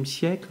XIIe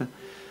siècle,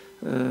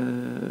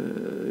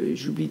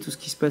 j'oublie tout ce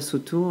qui se passe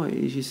autour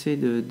et j'essaie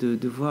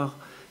de voir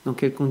dans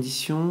quelles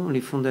conditions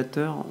les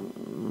fondateurs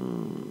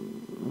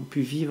ont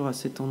pu vivre à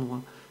cet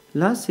endroit.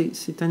 Là,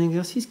 c'est un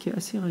exercice qui est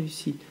assez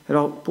réussi.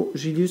 Alors,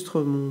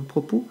 j'illustre mon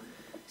propos,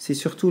 c'est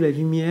surtout la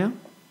lumière,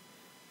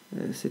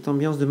 cette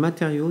ambiance de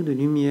matériaux, de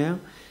lumière,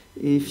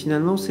 et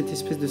finalement cette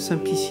espèce de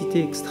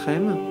simplicité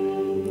extrême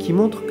qui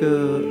montre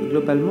que,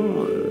 globalement,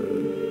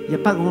 il n'y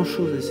a pas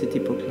grand-chose à cette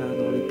époque-là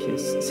dans les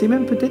pièces. C'est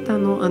même peut-être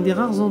un des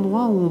rares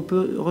endroits où on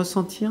peut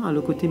ressentir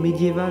le côté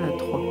médiéval à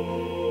Troyes.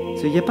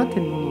 Il n'y a pas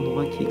tellement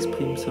d'endroits qui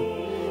expriment ça.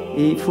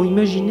 Et il faut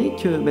imaginer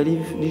que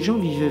les gens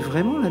vivaient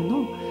vraiment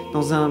là-dedans,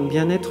 dans un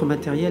bien-être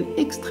matériel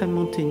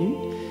extrêmement ténu,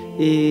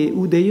 et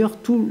où d'ailleurs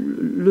tout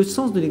le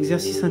sens de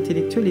l'exercice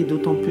intellectuel est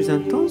d'autant plus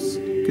intense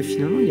que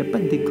finalement il n'y a pas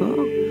de décor,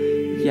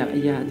 il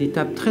y a des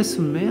tables très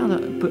sommaires,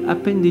 à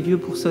peine des lieux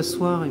pour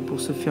s'asseoir et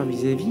pour se faire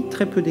vis-à-vis,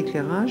 très peu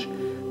d'éclairage.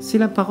 C'est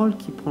la parole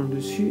qui prend le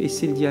dessus, et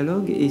c'est le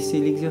dialogue, et c'est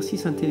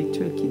l'exercice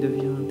intellectuel qui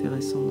devient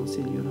intéressant dans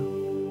ces lieux-là.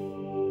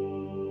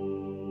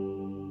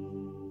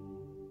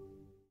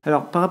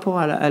 Alors, par rapport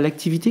à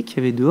l'activité qu'il y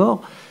avait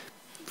dehors,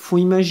 il faut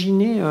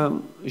imaginer,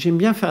 j'aime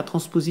bien faire la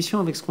transposition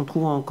avec ce qu'on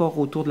trouve encore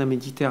autour de la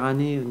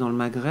Méditerranée, dans le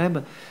Maghreb.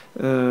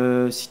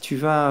 Si tu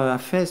vas à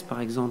Fès,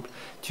 par exemple,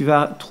 tu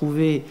vas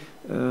trouver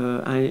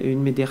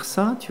une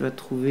médersa, tu vas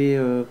trouver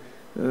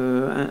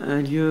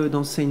un lieu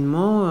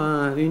d'enseignement,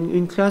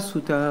 une classe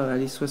où tu as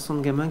les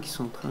 60 gamins qui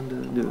sont en train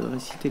de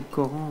réciter le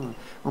Coran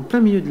en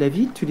plein milieu de la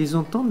ville. Tu les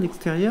entends de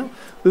l'extérieur.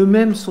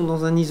 Eux-mêmes sont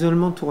dans un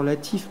isolement tout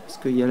relatif parce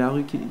qu'il y a la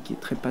rue qui est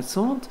très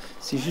passante.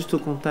 C'est juste au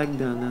contact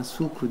d'un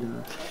souk ou d'un...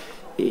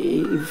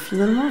 Et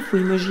finalement, il faut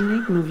imaginer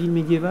que nos villes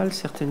médiévales,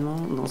 certainement,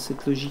 dans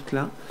cette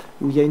logique-là,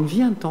 où il y a une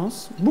vie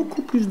intense,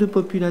 beaucoup plus de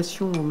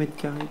population au mètre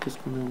carré que ce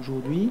qu'on a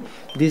aujourd'hui,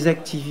 des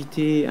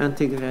activités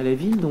intégrées à la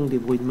ville, donc des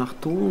bruits de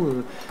marteau,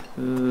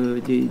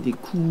 des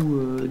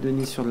coups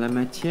donnés sur de la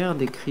matière,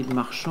 des cris de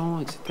marchands,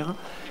 etc.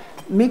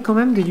 Mais quand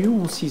même des lieux où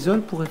on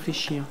s'isole pour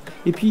réfléchir.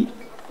 Et puis,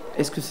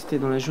 est-ce que c'était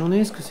dans la journée,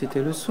 est-ce que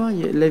c'était le soir?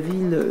 La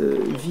ville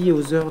vit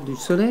aux heures du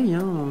soleil,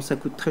 hein, ça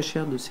coûte très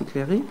cher de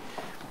s'éclairer.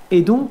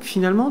 Et donc,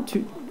 finalement,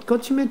 quand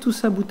tu mets tout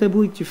ça bout à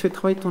bout et que tu fais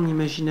travailler ton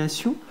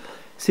imagination,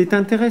 c'est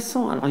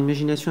intéressant. Alors,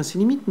 l'imagination a ses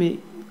limites, mais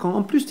quand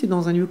en plus tu es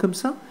dans un lieu comme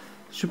ça,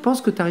 je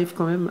pense que tu arrives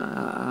quand même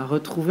à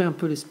retrouver un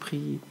peu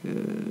l'esprit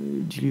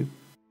du lieu.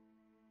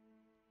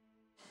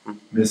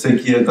 Mais ce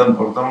qui est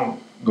important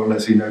dans la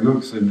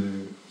synagogue, c'est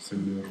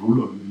le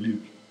rouleau, le livre.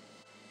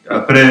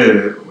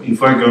 Après, une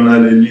fois qu'on a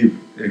les livres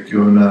et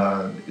qu'on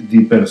a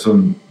 10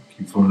 personnes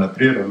qui font la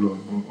prière, alors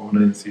on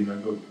a une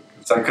synagogue.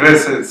 Sacré,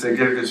 c'est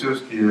quelque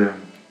chose qui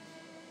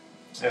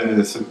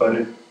est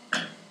séparé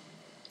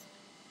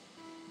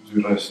du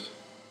reste.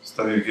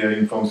 C'est-à-dire qu'il y a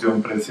une fonction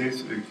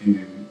précise et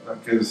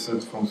que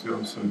cette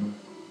fonction seulement.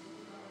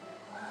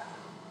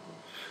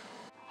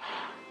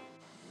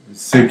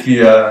 Ce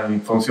qui a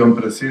une fonction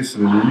précise, c'est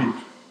le livre.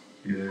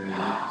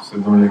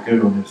 C'est dans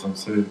lequel on est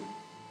censé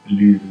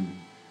lire.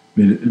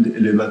 Mais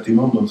les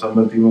bâtiments, dans un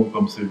bâtiment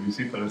comme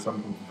celui-ci, par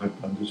exemple, on peut faire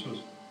plein de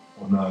choses.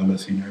 On a la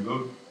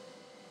synagogue.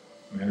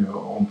 Mais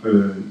on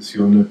peut, si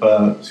on ne fait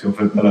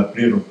pas la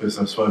prière, on peut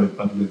s'asseoir et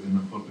parler de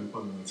n'importe quoi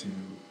dans la synagogue.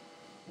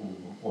 Ou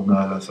on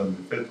a la salle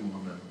de fête, où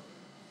on a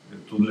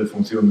toutes les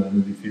fonctions d'un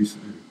édifice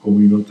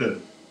communautaire.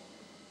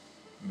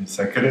 Mais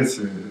sacré,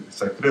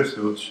 c'est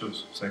autre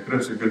chose. Sacré,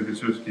 c'est quelque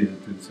chose qui a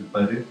été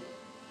séparé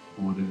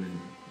pour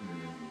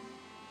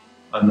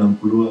un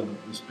emploi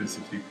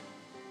spécifique.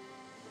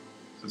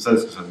 C'est ça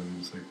ce que ça veut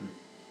dire.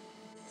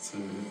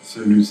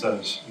 C'est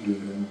l'usage.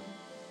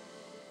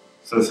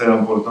 Ça c'est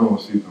important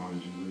aussi dans le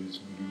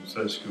judaïsme.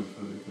 L'usage que vous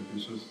faites de quelque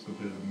chose, ça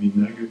s'appelle un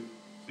minhag,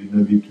 c'est une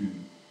habitude.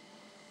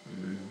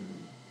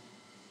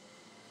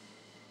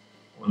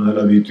 On a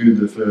l'habitude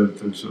de faire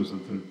telle chose à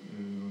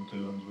tel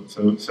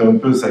endroit. C'est un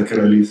peu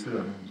sacralisé à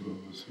l'endroit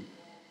aussi.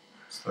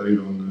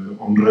 C'est-à-dire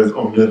on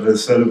le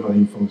réserve à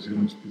une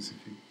fonction spécifique.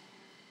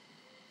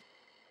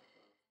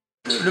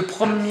 Le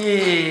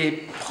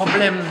premier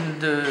problème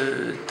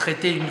de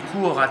traiter une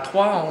cour à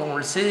Troyes, on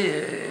le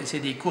sait, c'est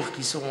des cours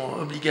qui sont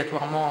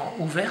obligatoirement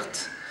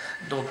ouvertes,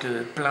 donc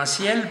plein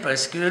ciel,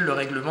 parce que le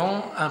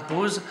règlement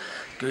impose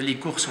que les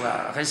cours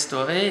soient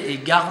restaurées et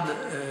gardent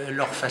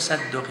leur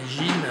façade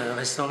d'origine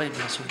restaurée,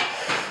 bien sûr.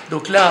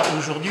 Donc là,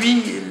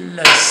 aujourd'hui,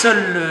 la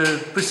seule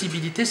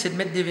possibilité, c'est de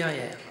mettre des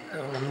verrières.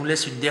 On nous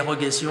laisse une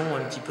dérogation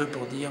un petit peu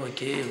pour dire,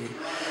 ok,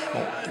 bon,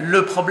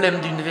 le problème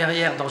d'une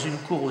verrière dans une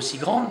cour aussi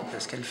grande,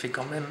 parce qu'elle fait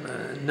quand même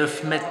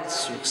 9 mètres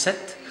sur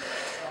 7,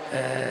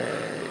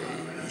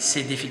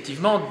 c'est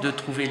effectivement de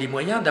trouver les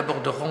moyens,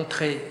 d'abord de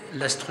rentrer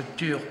la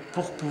structure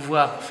pour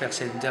pouvoir faire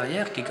cette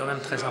verrière, qui est quand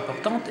même très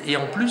importante, et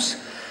en plus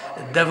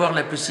d'avoir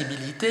la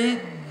possibilité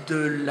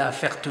de la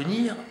faire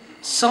tenir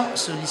sans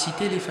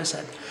solliciter les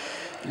façades.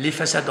 Les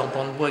façades en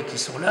pan de bois qui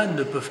sont là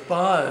ne peuvent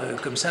pas,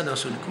 comme ça, d'un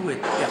seul coup,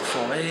 être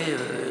perforées.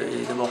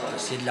 Et d'abord,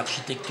 c'est de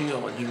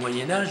l'architecture du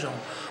Moyen-Âge,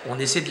 on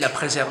essaie de la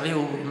préserver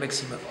au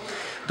maximum.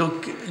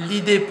 Donc,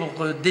 l'idée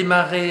pour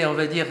démarrer, on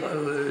va dire,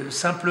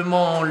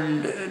 simplement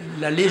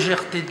la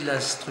légèreté de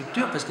la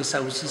structure, parce que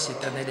ça aussi,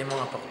 c'est un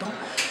élément important,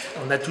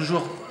 on a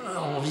toujours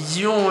en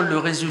vision le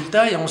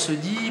résultat et on se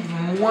dit,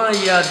 moins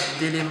il y a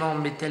d'éléments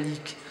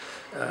métalliques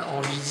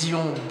en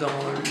vision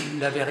dans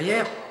la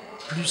verrière,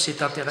 plus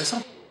c'est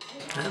intéressant.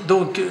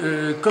 Donc,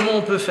 comment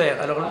on peut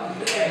faire? Alors,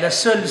 la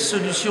seule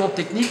solution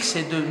technique,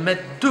 c'est de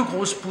mettre 2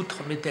 grosses poutres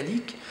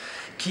métalliques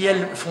qui,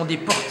 elles, font des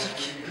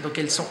portiques. Donc,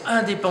 elles sont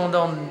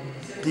indépendantes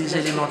des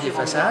éléments des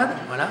façades.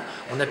 Voilà.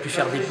 On a pu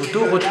faire des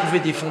poteaux, retrouver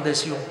des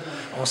fondations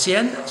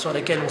anciennes sur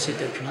lesquelles on s'est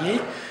appuyé.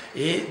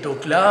 Et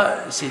donc là,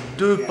 ces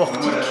 2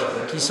 portiques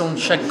qui sont de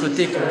chaque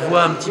côté, qu'on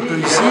voit un petit peu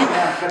ici,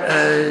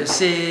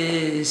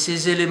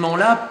 ces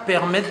éléments-là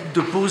permettent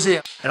de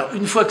poser. Alors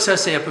une fois que ça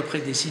c'est à peu près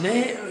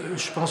dessiné,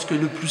 je pense que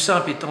le plus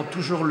simple étant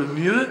toujours le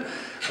mieux,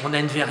 on a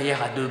une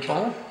verrière à 2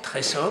 pans,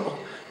 très sobre,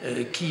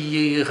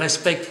 qui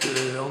respecte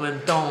en même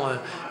temps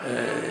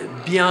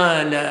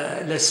bien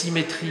la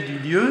symétrie du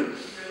lieu,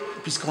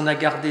 puisqu'on a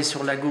gardé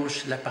sur la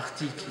gauche la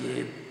partie qui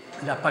est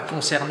là pas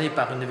concernée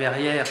par une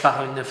verrière,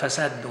 par une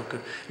façade, donc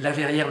la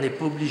verrière n'est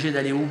pas obligée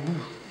d'aller au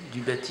bout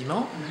du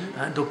bâtiment,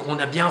 hein, donc on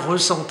a bien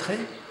recentré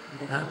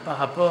hein, par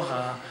rapport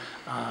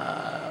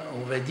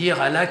on va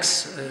dire, à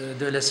l'axe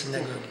de la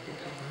synagogue.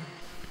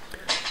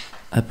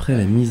 Après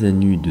la mise à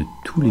nu de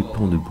tous les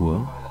pans de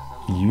bois,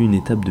 il y eut une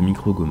étape de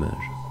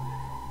micro-gommage.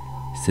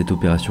 Cette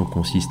opération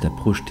consiste à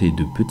projeter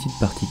de petites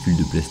particules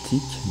de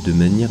plastique de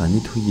manière à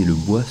nettoyer le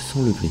bois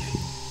sans le griffer.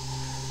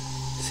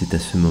 C'est à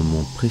ce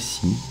moment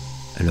précis,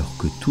 alors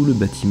que tout le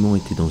bâtiment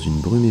était dans une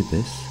brume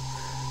épaisse,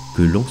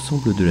 que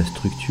l'ensemble de la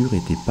structure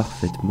était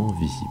parfaitement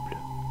visible.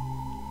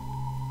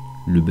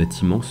 Le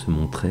bâtiment se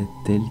montrait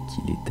tel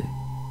qu'il était.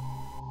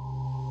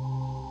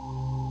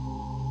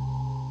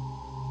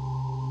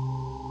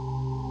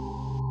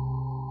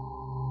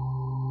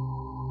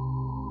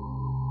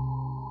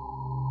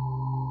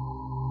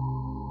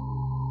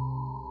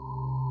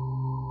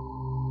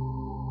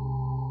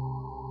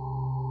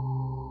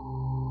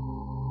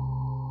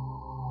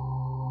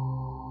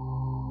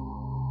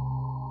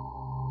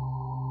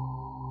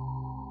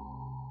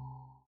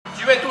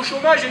 Tu vas être au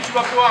chômage et tu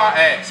vas pouvoir...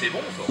 c'est bon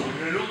ça.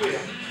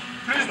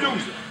 Plus 12.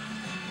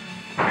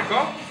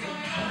 D'accord?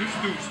 Plus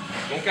 12.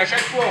 Donc à chaque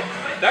fois,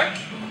 tac,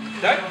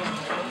 tac.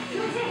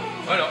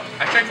 Voilà.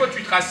 À chaque fois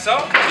tu traces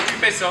ça et tu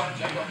fais ça.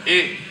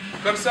 Et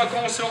comme ça, quand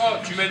on saura,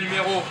 tu mets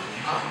numéro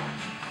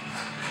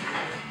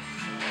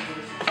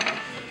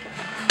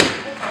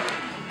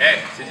 1.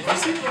 C'est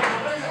difficile.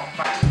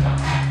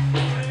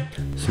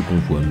 Ce qu'on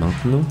voit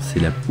maintenant,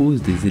 c'est la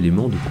pose des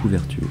éléments de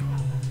couverture.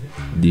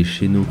 Des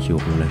chéneaux qui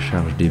auront la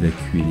charge d'évacuer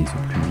les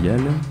eaux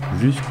pluviales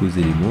jusqu'aux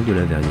éléments de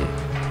la verrière.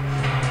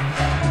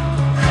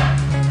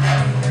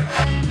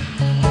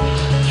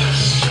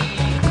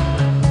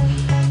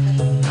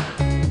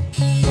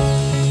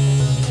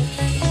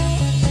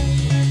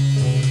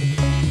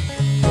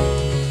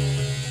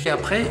 Et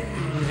après,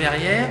 une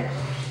verrière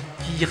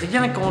qui,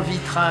 rien qu'en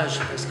vitrage,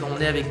 parce qu'on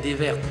est avec des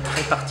verres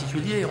très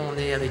particuliers, on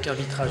est avec un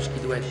vitrage qui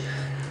doit être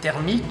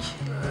thermique,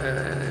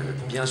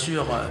 bien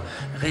sûr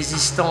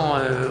résistant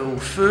au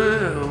feu,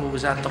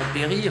 aux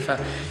intempéries, enfin,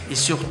 et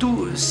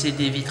surtout c'est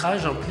des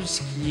vitrages en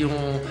plus qui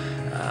ont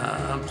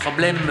un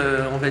problème,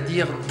 on va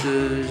dire,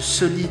 de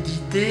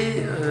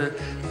solidité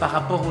par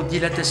rapport aux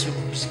dilatations,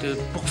 puisque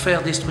pour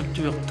faire des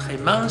structures très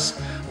minces,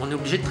 on est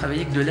obligé de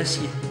travailler avec de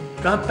l'acier.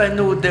 Un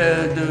panneau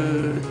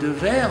de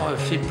verre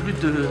fait plus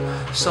de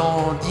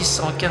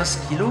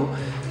 110-115 kg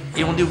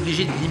et on est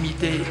obligé de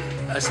limiter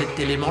à cet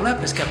élément-là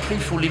parce qu'après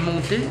il faut les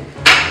monter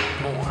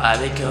bon,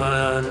 avec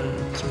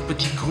une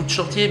petite grue de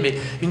chantier, mais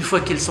une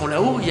fois qu'elles sont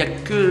là-haut, il n'y a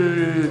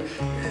que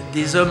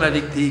des hommes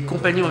avec des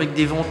compagnons avec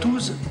des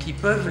ventouses qui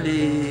peuvent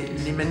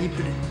les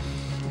manipuler.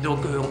 Donc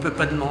on ne peut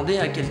pas demander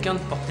à quelqu'un de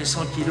porter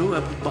 100 kg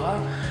à bout de bras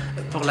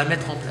pour la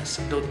mettre en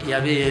place. Donc il y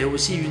avait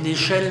aussi une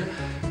échelle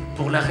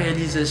pour la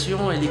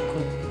réalisation et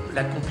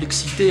la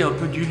complexité un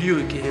peu du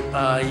lieu qui n'est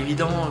pas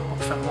évident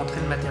pour faire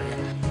rentrer le matériel.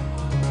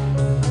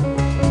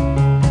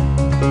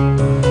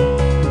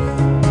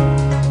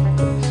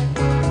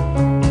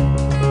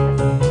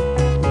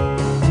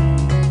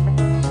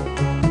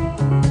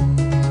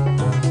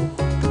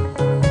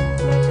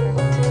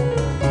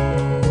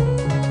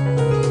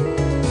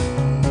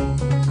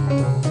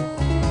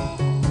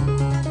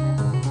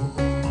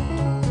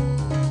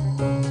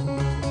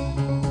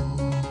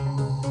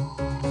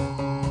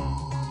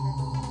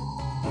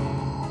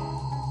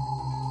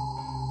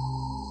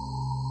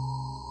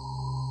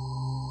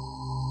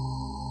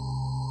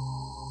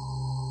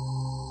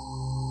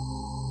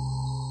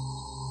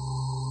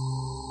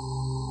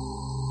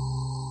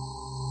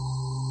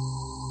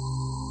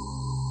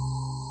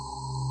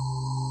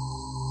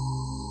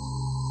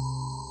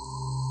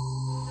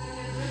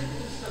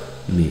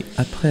 Mais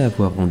après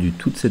avoir rendu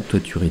toute cette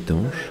toiture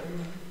étanche,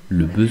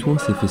 le besoin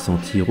s'est fait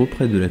sentir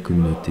auprès de la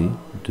communauté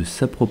de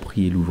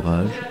s'approprier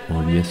l'ouvrage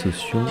en lui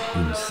associant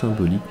une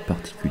symbolique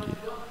particulière.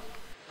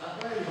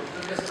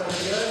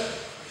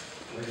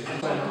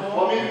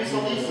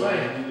 3810.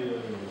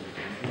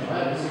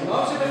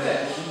 Non, c'est pas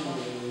fait.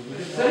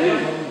 Salut.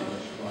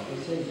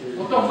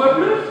 On t'en voit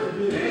plus?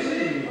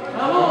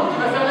 Ah bon, tu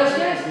vas faire la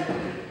sieste?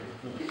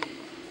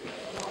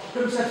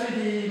 Comme ça fait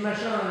des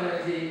machins,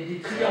 des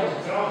triangles.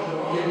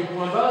 Il y a des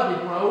points bas, des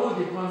points hauts,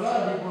 des points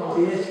bas, des points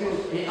hauts.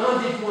 Et un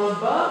des points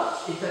bas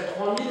est à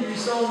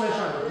 3800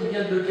 machin. Il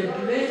vient de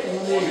calculer,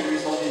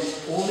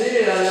 on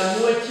est à la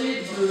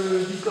moitié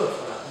du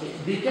coffre, là.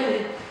 Mais décalé,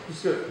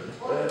 puisque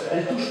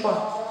elle ne touche pas.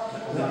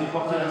 On est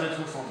déporté à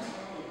 1m60.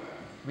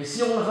 Mais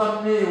si on le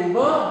ramenait au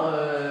bord,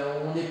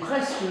 on est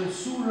presque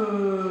sous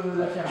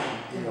la ferme.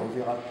 Et on ne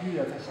verra plus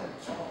la façade.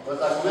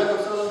 T'as combien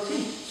comme ça aussi?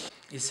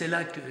 Et c'est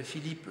là que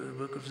Philippe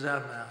Bokovza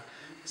m'a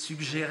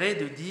suggéré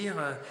de dire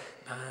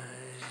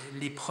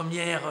les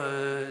premières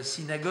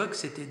synagogues,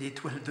 c'était des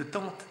toiles de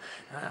tente.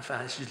 Enfin,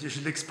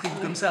 je l'exprime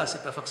comme ça,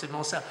 c'est pas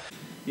forcément ça.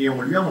 Et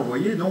on lui a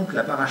envoyé donc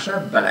la paracha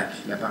Balak.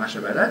 La paracha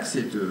Balak,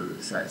 c'est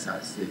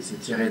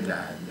tiré de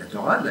la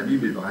Torah, de la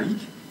Bible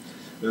hébraïque.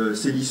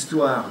 C'est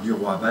l'histoire du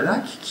roi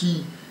Balak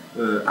qui,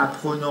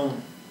 apprenant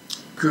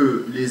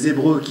que les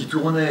Hébreux qui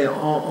tournaient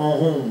en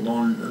rond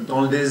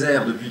dans le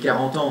désert depuis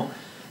 40 ans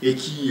et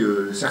qui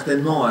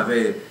certainement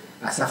avaient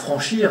à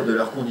s'affranchir de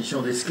leurs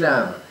conditions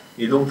d'esclaves,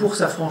 et donc pour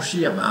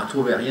s'affranchir, ne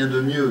trouvaient rien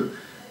de mieux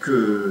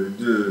que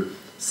de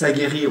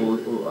s'aguerrir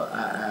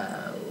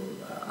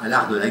à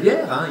l'art de la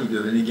guerre, hein, ils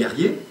devenaient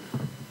guerriers,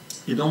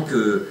 et donc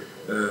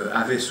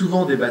avaient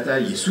souvent des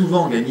batailles et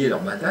souvent gagné leurs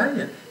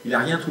batailles. Il n'a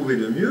rien trouvé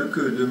de mieux que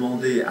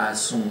demander à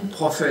son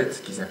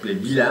prophète, qui s'appelait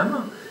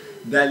Bilam,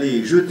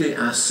 d'aller jeter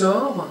un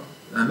sort,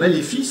 un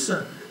maléfice,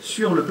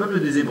 sur le peuple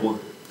des Hébreux.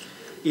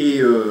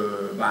 Et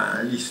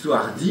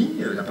l'histoire dit,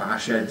 la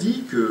paracha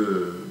dit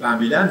que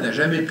Bilam n'a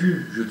jamais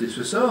pu jeter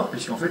ce sort,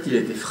 puisqu'en fait il a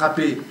été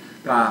frappé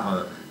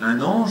par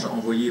un ange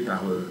envoyé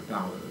par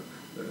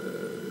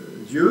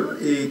Dieu,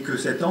 et que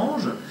cet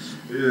ange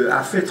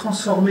a fait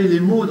transformer les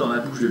mots dans la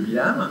bouche de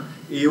Bilam,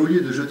 et au lieu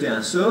de jeter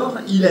un sort,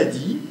 il a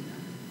dit,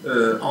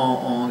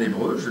 en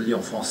hébreu, je le dis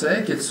en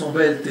français, « Qu'elles sont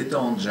belles tes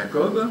tentes,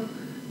 Jacob,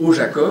 ô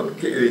Jacob,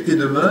 et tes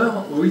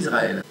demeures, ô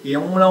Israël ». Et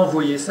on l'a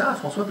envoyé ça à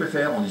François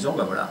Peffer en disant,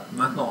 voilà,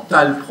 maintenant tu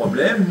as le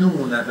problème, nous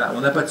on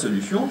n'a pas de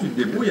solution, tu te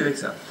débrouilles avec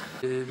ça.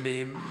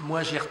 Mais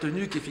moi j'ai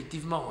retenu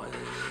qu'effectivement,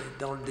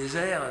 dans le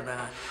désert,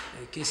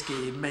 qu'est-ce qui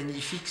est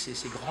magnifique, c'est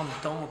ces grandes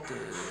tentes.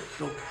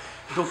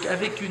 Donc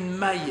avec une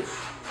maille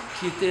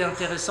qui était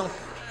intéressante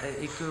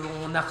et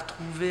qu'on a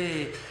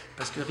retrouvé,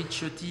 parce que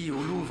Ricciotti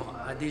au Louvre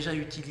a déjà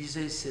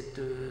utilisé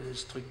cette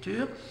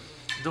structure,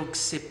 donc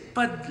c'est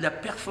pas de la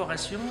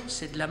perforation,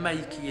 c'est de la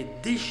maille qui est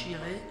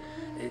déchirée,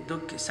 et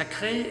donc ça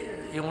crée,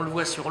 et on le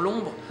voit sur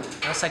l'ombre,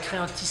 ça crée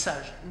un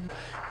tissage.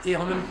 Et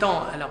en même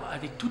temps, alors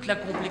avec toute la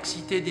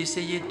complexité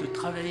d'essayer de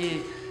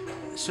travailler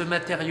ce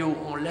matériau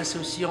en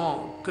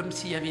l'associant comme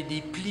s'il y avait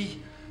des plis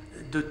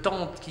de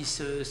tentes qui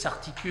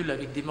s'articulent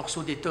avec des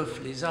morceaux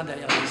d'étoffe les uns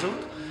derrière les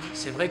autres,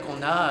 c'est vrai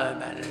qu'on a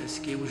ce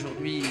qui est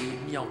aujourd'hui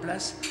mis en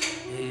place,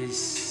 et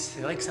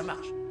c'est vrai que ça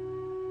marche.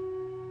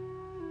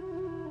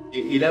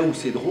 Et là où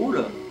c'est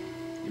drôle,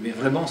 mais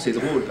vraiment c'est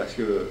drôle parce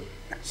que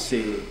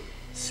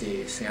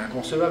c'est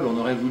inconcevable, on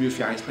aurait voulu le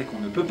faire exprès qu'on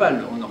ne peut pas,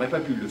 on n'aurait pas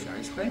pu le faire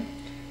exprès.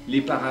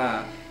 Les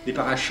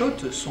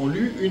parachutes sont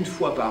lus une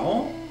fois par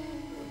an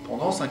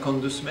pendant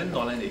 52 semaines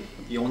dans l'année.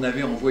 Et on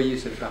avait envoyé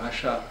cette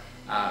paracha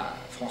à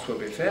François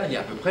Peffer il y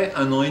a à peu près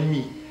 1 an et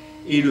demi.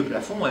 Et le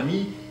plafond a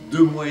mis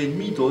 2 mois et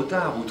demi de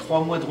retard ou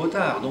 3 mois de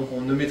retard. Donc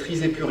on ne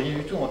maîtrisait plus rien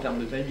du tout en termes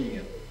de timing.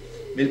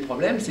 Mais le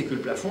problème, c'est que le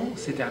plafond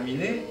s'est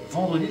terminé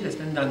vendredi de la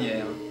semaine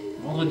dernière,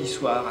 vendredi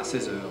soir à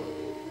 16h.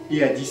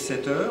 Et à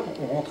 17h,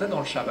 on rentrait dans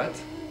le Shabbat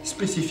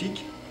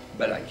spécifique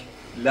Balak.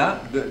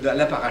 là, de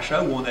la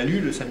paracha où on a lu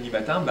le samedi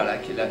matin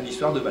Balak,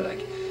 l'histoire de Balak.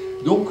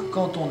 Donc,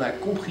 quand on a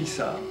compris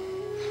ça,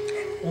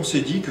 on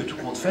s'est dit que tout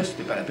compte fait,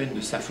 c'était pas la peine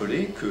de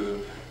s'affoler, que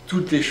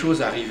toutes les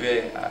choses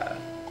arrivaient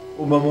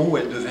au moment où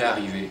elles devaient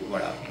arriver.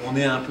 Voilà, on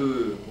est un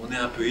peu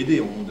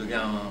aidé, on devient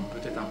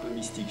peut-être un peu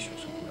mystique sur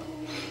ce coup-là.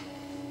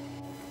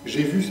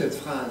 J'ai vu cette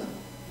phrase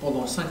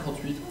pendant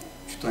 58 ans.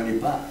 Tu t'en es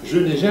pas. Je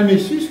n'ai jamais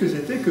su ce que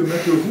c'était que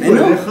Matovu,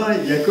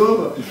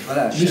 Jacob,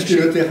 voilà,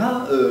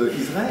 Mishkelotera,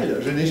 Israël.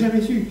 Je n'ai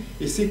jamais su.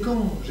 Et c'est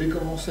quand j'ai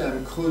commencé à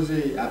me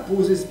creuser, à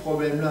poser ce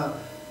problème-là,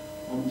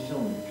 en me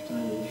disant, mais putain,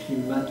 il y a écrit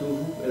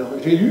Matovu. Alors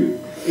j'ai lu,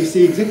 et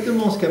c'est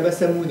exactement ce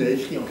qu'Abassamoun a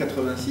écrit en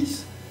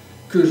 86,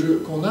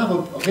 qu'on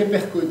a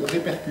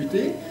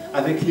répercuté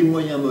avec les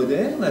moyens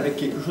modernes, avec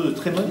quelque chose de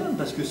très moderne,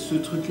 parce que ce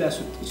truc-là,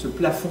 ce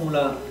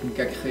plafond-là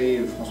qu'a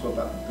créé François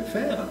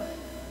Peffer,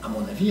 à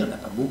mon avis, il n'y en a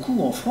pas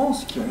beaucoup en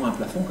France qui ont un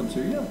plafond comme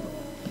celui-là.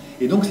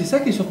 Et donc c'est ça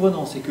qui est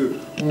surprenant, c'est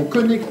qu'on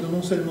connecte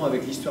non seulement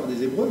avec l'histoire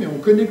des Hébreux, mais on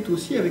connecte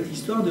aussi avec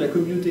l'histoire de la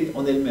communauté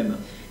en elle-même.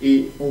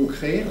 Et on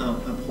crée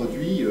un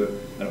produit,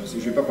 alors je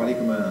ne vais pas parler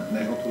comme un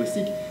agent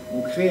touristique,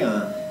 on crée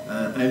un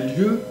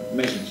lieu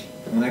magique.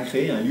 On a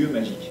créé un lieu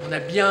magique. On a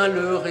bien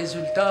le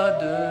résultat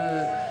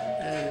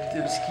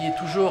de ce qui est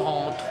toujours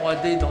en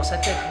 3D dans sa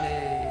tête, mais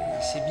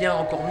c'est bien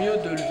encore mieux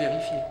de le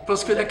vérifier.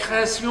 Parce que la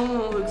création,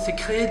 c'est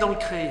créer dans le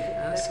créer.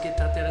 Hein. Ce qui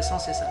est intéressant,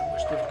 c'est ça. Moi,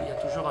 je trouve qu'il y a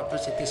toujours un peu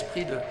cet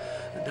esprit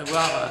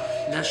d'avoir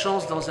la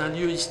chance dans un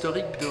lieu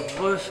historique de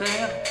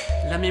refaire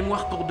la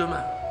mémoire pour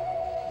demain.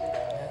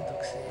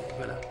 Donc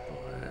voilà pour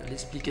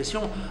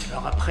l'explication.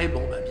 Alors après,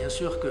 bon, bah, bien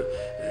sûr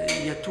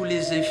qu'il y a tous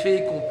les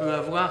effets qu'on peut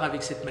avoir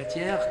avec cette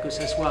matière, que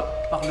ce soit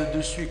par le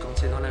dessus quand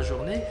c'est dans la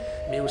journée,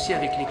 mais aussi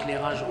avec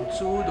l'éclairage en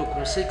dessous. Donc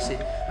on sait que c'est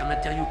un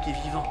matériau qui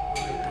est vivant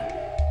en même temps.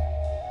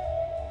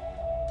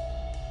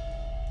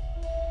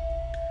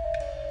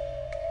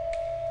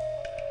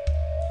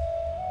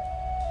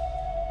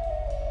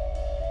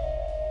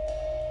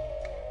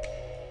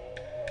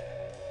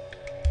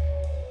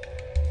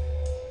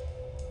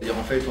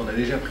 En fait, on a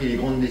déjà pris les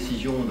grandes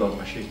décisions d'ordre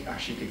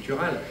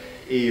architectural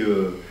et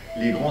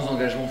les grands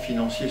engagements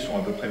financiers sont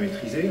à peu près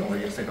maîtrisés, on va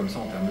dire ça comme ça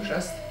en termes de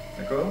chaste,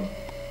 d'accord?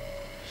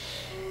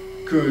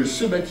 Que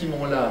ce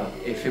bâtiment-là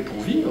est fait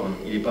pour vivre,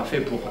 il n'est pas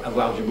fait pour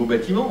avoir du beau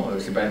bâtiment,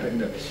 c'est pas la peine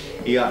de...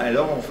 Et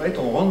alors, en fait,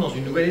 on rentre dans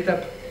une nouvelle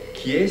étape,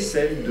 qui est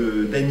celle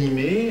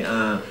d'animer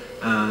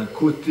un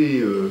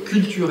côté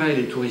culturel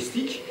et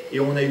touristique,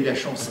 et on a eu la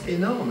chance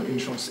énorme, une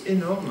chance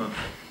énorme,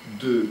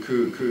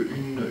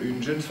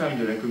 qu'une jeune femme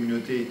de la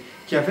communauté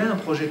qui avait un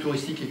projet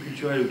touristique et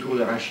culturel autour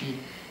de Rachi,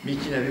 mais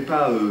qui n'avait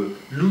pas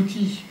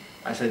l'outil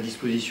à sa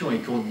disposition et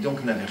qui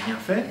donc n'avait rien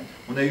fait,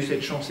 on a eu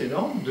cette chance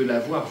énorme de la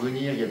voir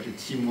venir il y a peut-être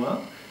 6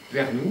 mois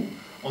vers nous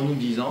en nous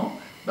disant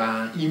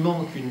ben, il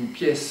manque une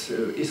pièce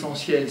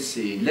essentielle,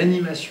 c'est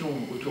l'animation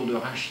autour de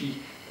Rachi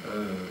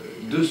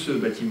de ce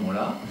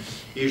bâtiment-là,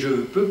 et je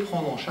peux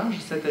prendre en charge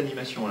cette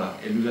animation-là.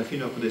 Elle nous a fait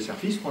une offre de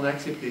service qu'on a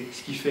acceptée,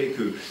 ce qui fait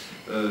que,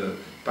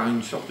 par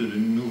une sorte de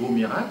nouveau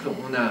miracle,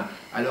 on a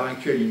à l'heure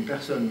actuelle une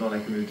personne dans la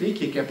communauté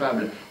qui est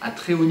capable, à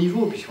très haut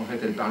niveau, puisqu'en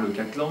fait elle parle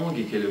 4 langues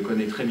et qu'elle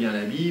connaît très bien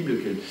la Bible,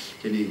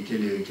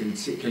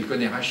 qu'elle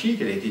connaît Rachi,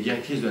 qu'elle a été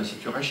directrice de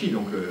l'Institut Rachi.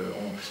 Donc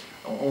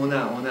on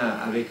a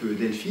avec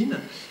Delphine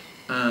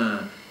un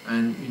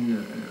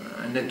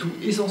atout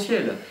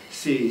essentiel.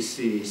 C'est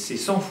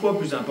 100 fois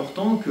plus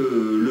important que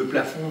le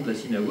plafond de la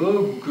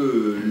synagogue ou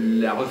que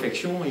la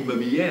réfection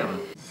immobilière.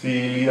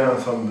 S'il y a un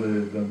centre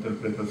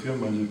d'interprétation,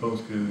 moi je pense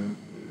que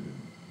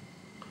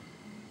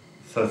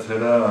ça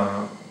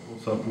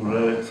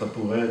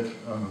pourrait être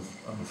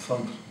un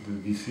centre de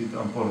visite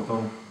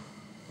important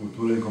pour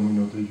toutes les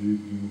communautés juives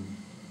du monde.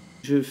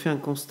 Je fais un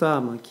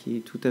constat, moi, qui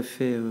est tout à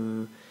fait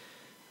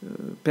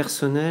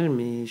personnel,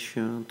 mais je suis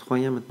un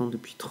Troyen maintenant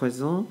depuis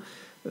 13 ans.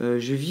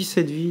 Je vis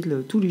cette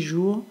ville tous les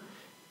jours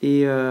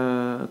et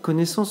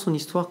connaissant son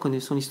histoire,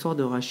 connaissant l'histoire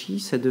de Rachi,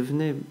 ça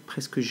devenait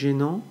presque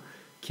gênant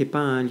qu'il n'y ait pas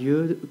un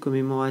lieu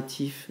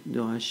commémoratif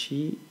de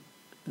Rachi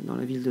dans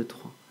la ville de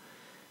Troyes.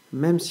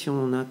 Même si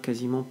on n'a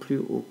quasiment plus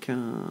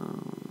aucun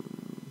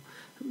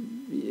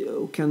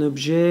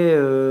objet,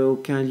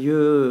 aucun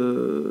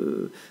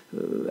lieu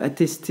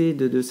attesté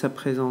de sa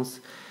présence.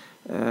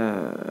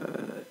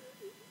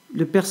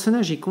 Le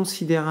personnage est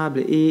considérable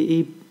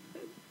et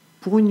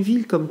pour une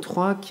ville comme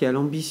Troyes qui a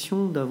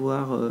l'ambition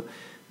d'avoir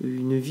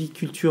une vie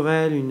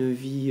culturelle, une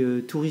vie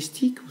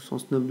touristique au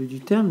sens noble du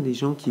terme, des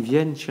gens qui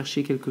viennent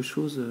chercher quelque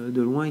chose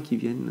de loin et qui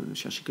viennent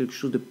chercher quelque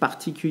chose de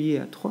particulier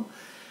à Troyes,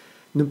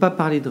 ne pas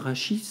parler de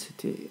Rachi,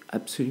 c'était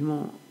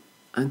absolument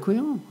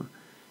incohérent.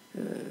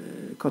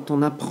 Quand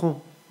on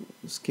apprend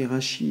ce qu'est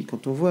Rachi,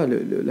 quand on voit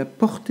la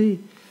portée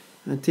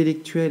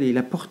intellectuelle et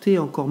la portée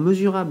encore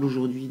mesurable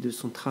aujourd'hui de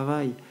son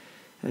travail,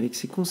 avec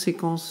ses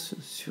conséquences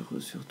sur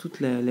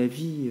toute la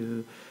vie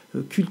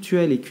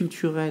culturelle et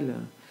culturelle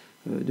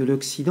de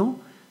l'Occident,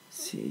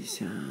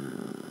 c'est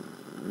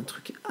un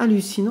truc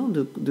hallucinant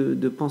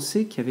de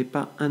penser qu'il n'y avait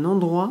pas un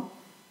endroit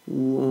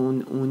où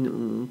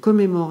on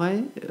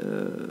commémorait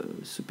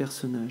ce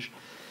personnage.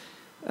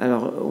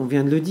 Alors, on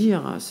vient de le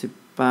dire, c'est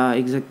pas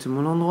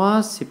exactement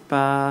l'endroit, c'est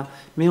pas...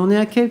 Mais on est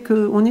à quelques...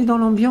 On est dans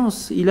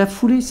l'ambiance. Il a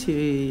foulé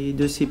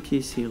de ses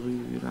pieds ces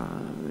rues là.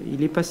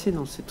 Il est passé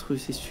dans cette rue,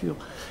 c'est sûr.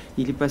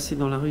 Il est passé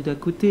dans la rue d'à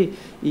côté.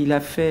 Il a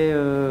fait,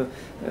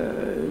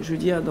 je veux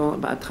dire,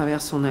 à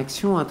travers son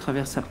action, à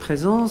travers sa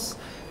présence,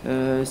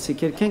 c'est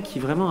quelqu'un qui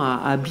vraiment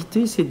a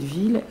habité cette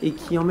ville et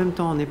qui en même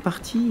temps en est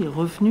parti, est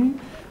revenu.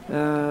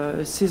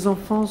 Ses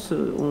enfants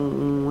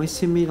ont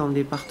essaimé dans le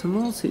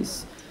département.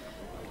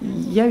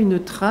 Il y a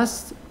une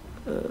trace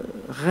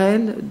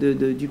réelle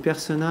du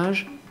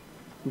personnage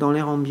dans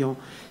l'air ambiant.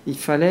 Il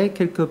fallait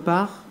quelque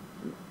part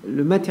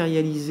le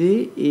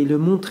matérialiser et le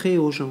montrer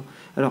aux gens.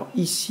 Alors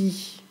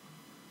ici,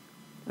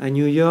 à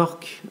New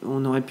York,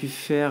 on aurait pu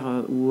faire,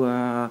 ou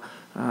à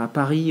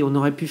Paris, on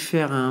aurait pu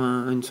faire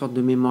une sorte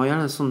de mémorial,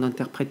 un centre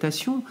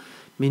d'interprétation,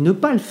 mais ne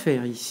pas le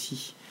faire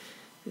ici.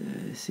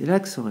 C'est là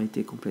que ça aurait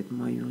été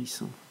complètement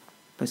ahurissant.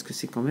 Parce que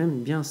c'est quand même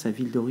bien sa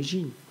ville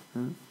d'origine.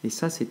 Hein, et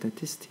ça, c'est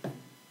attesté.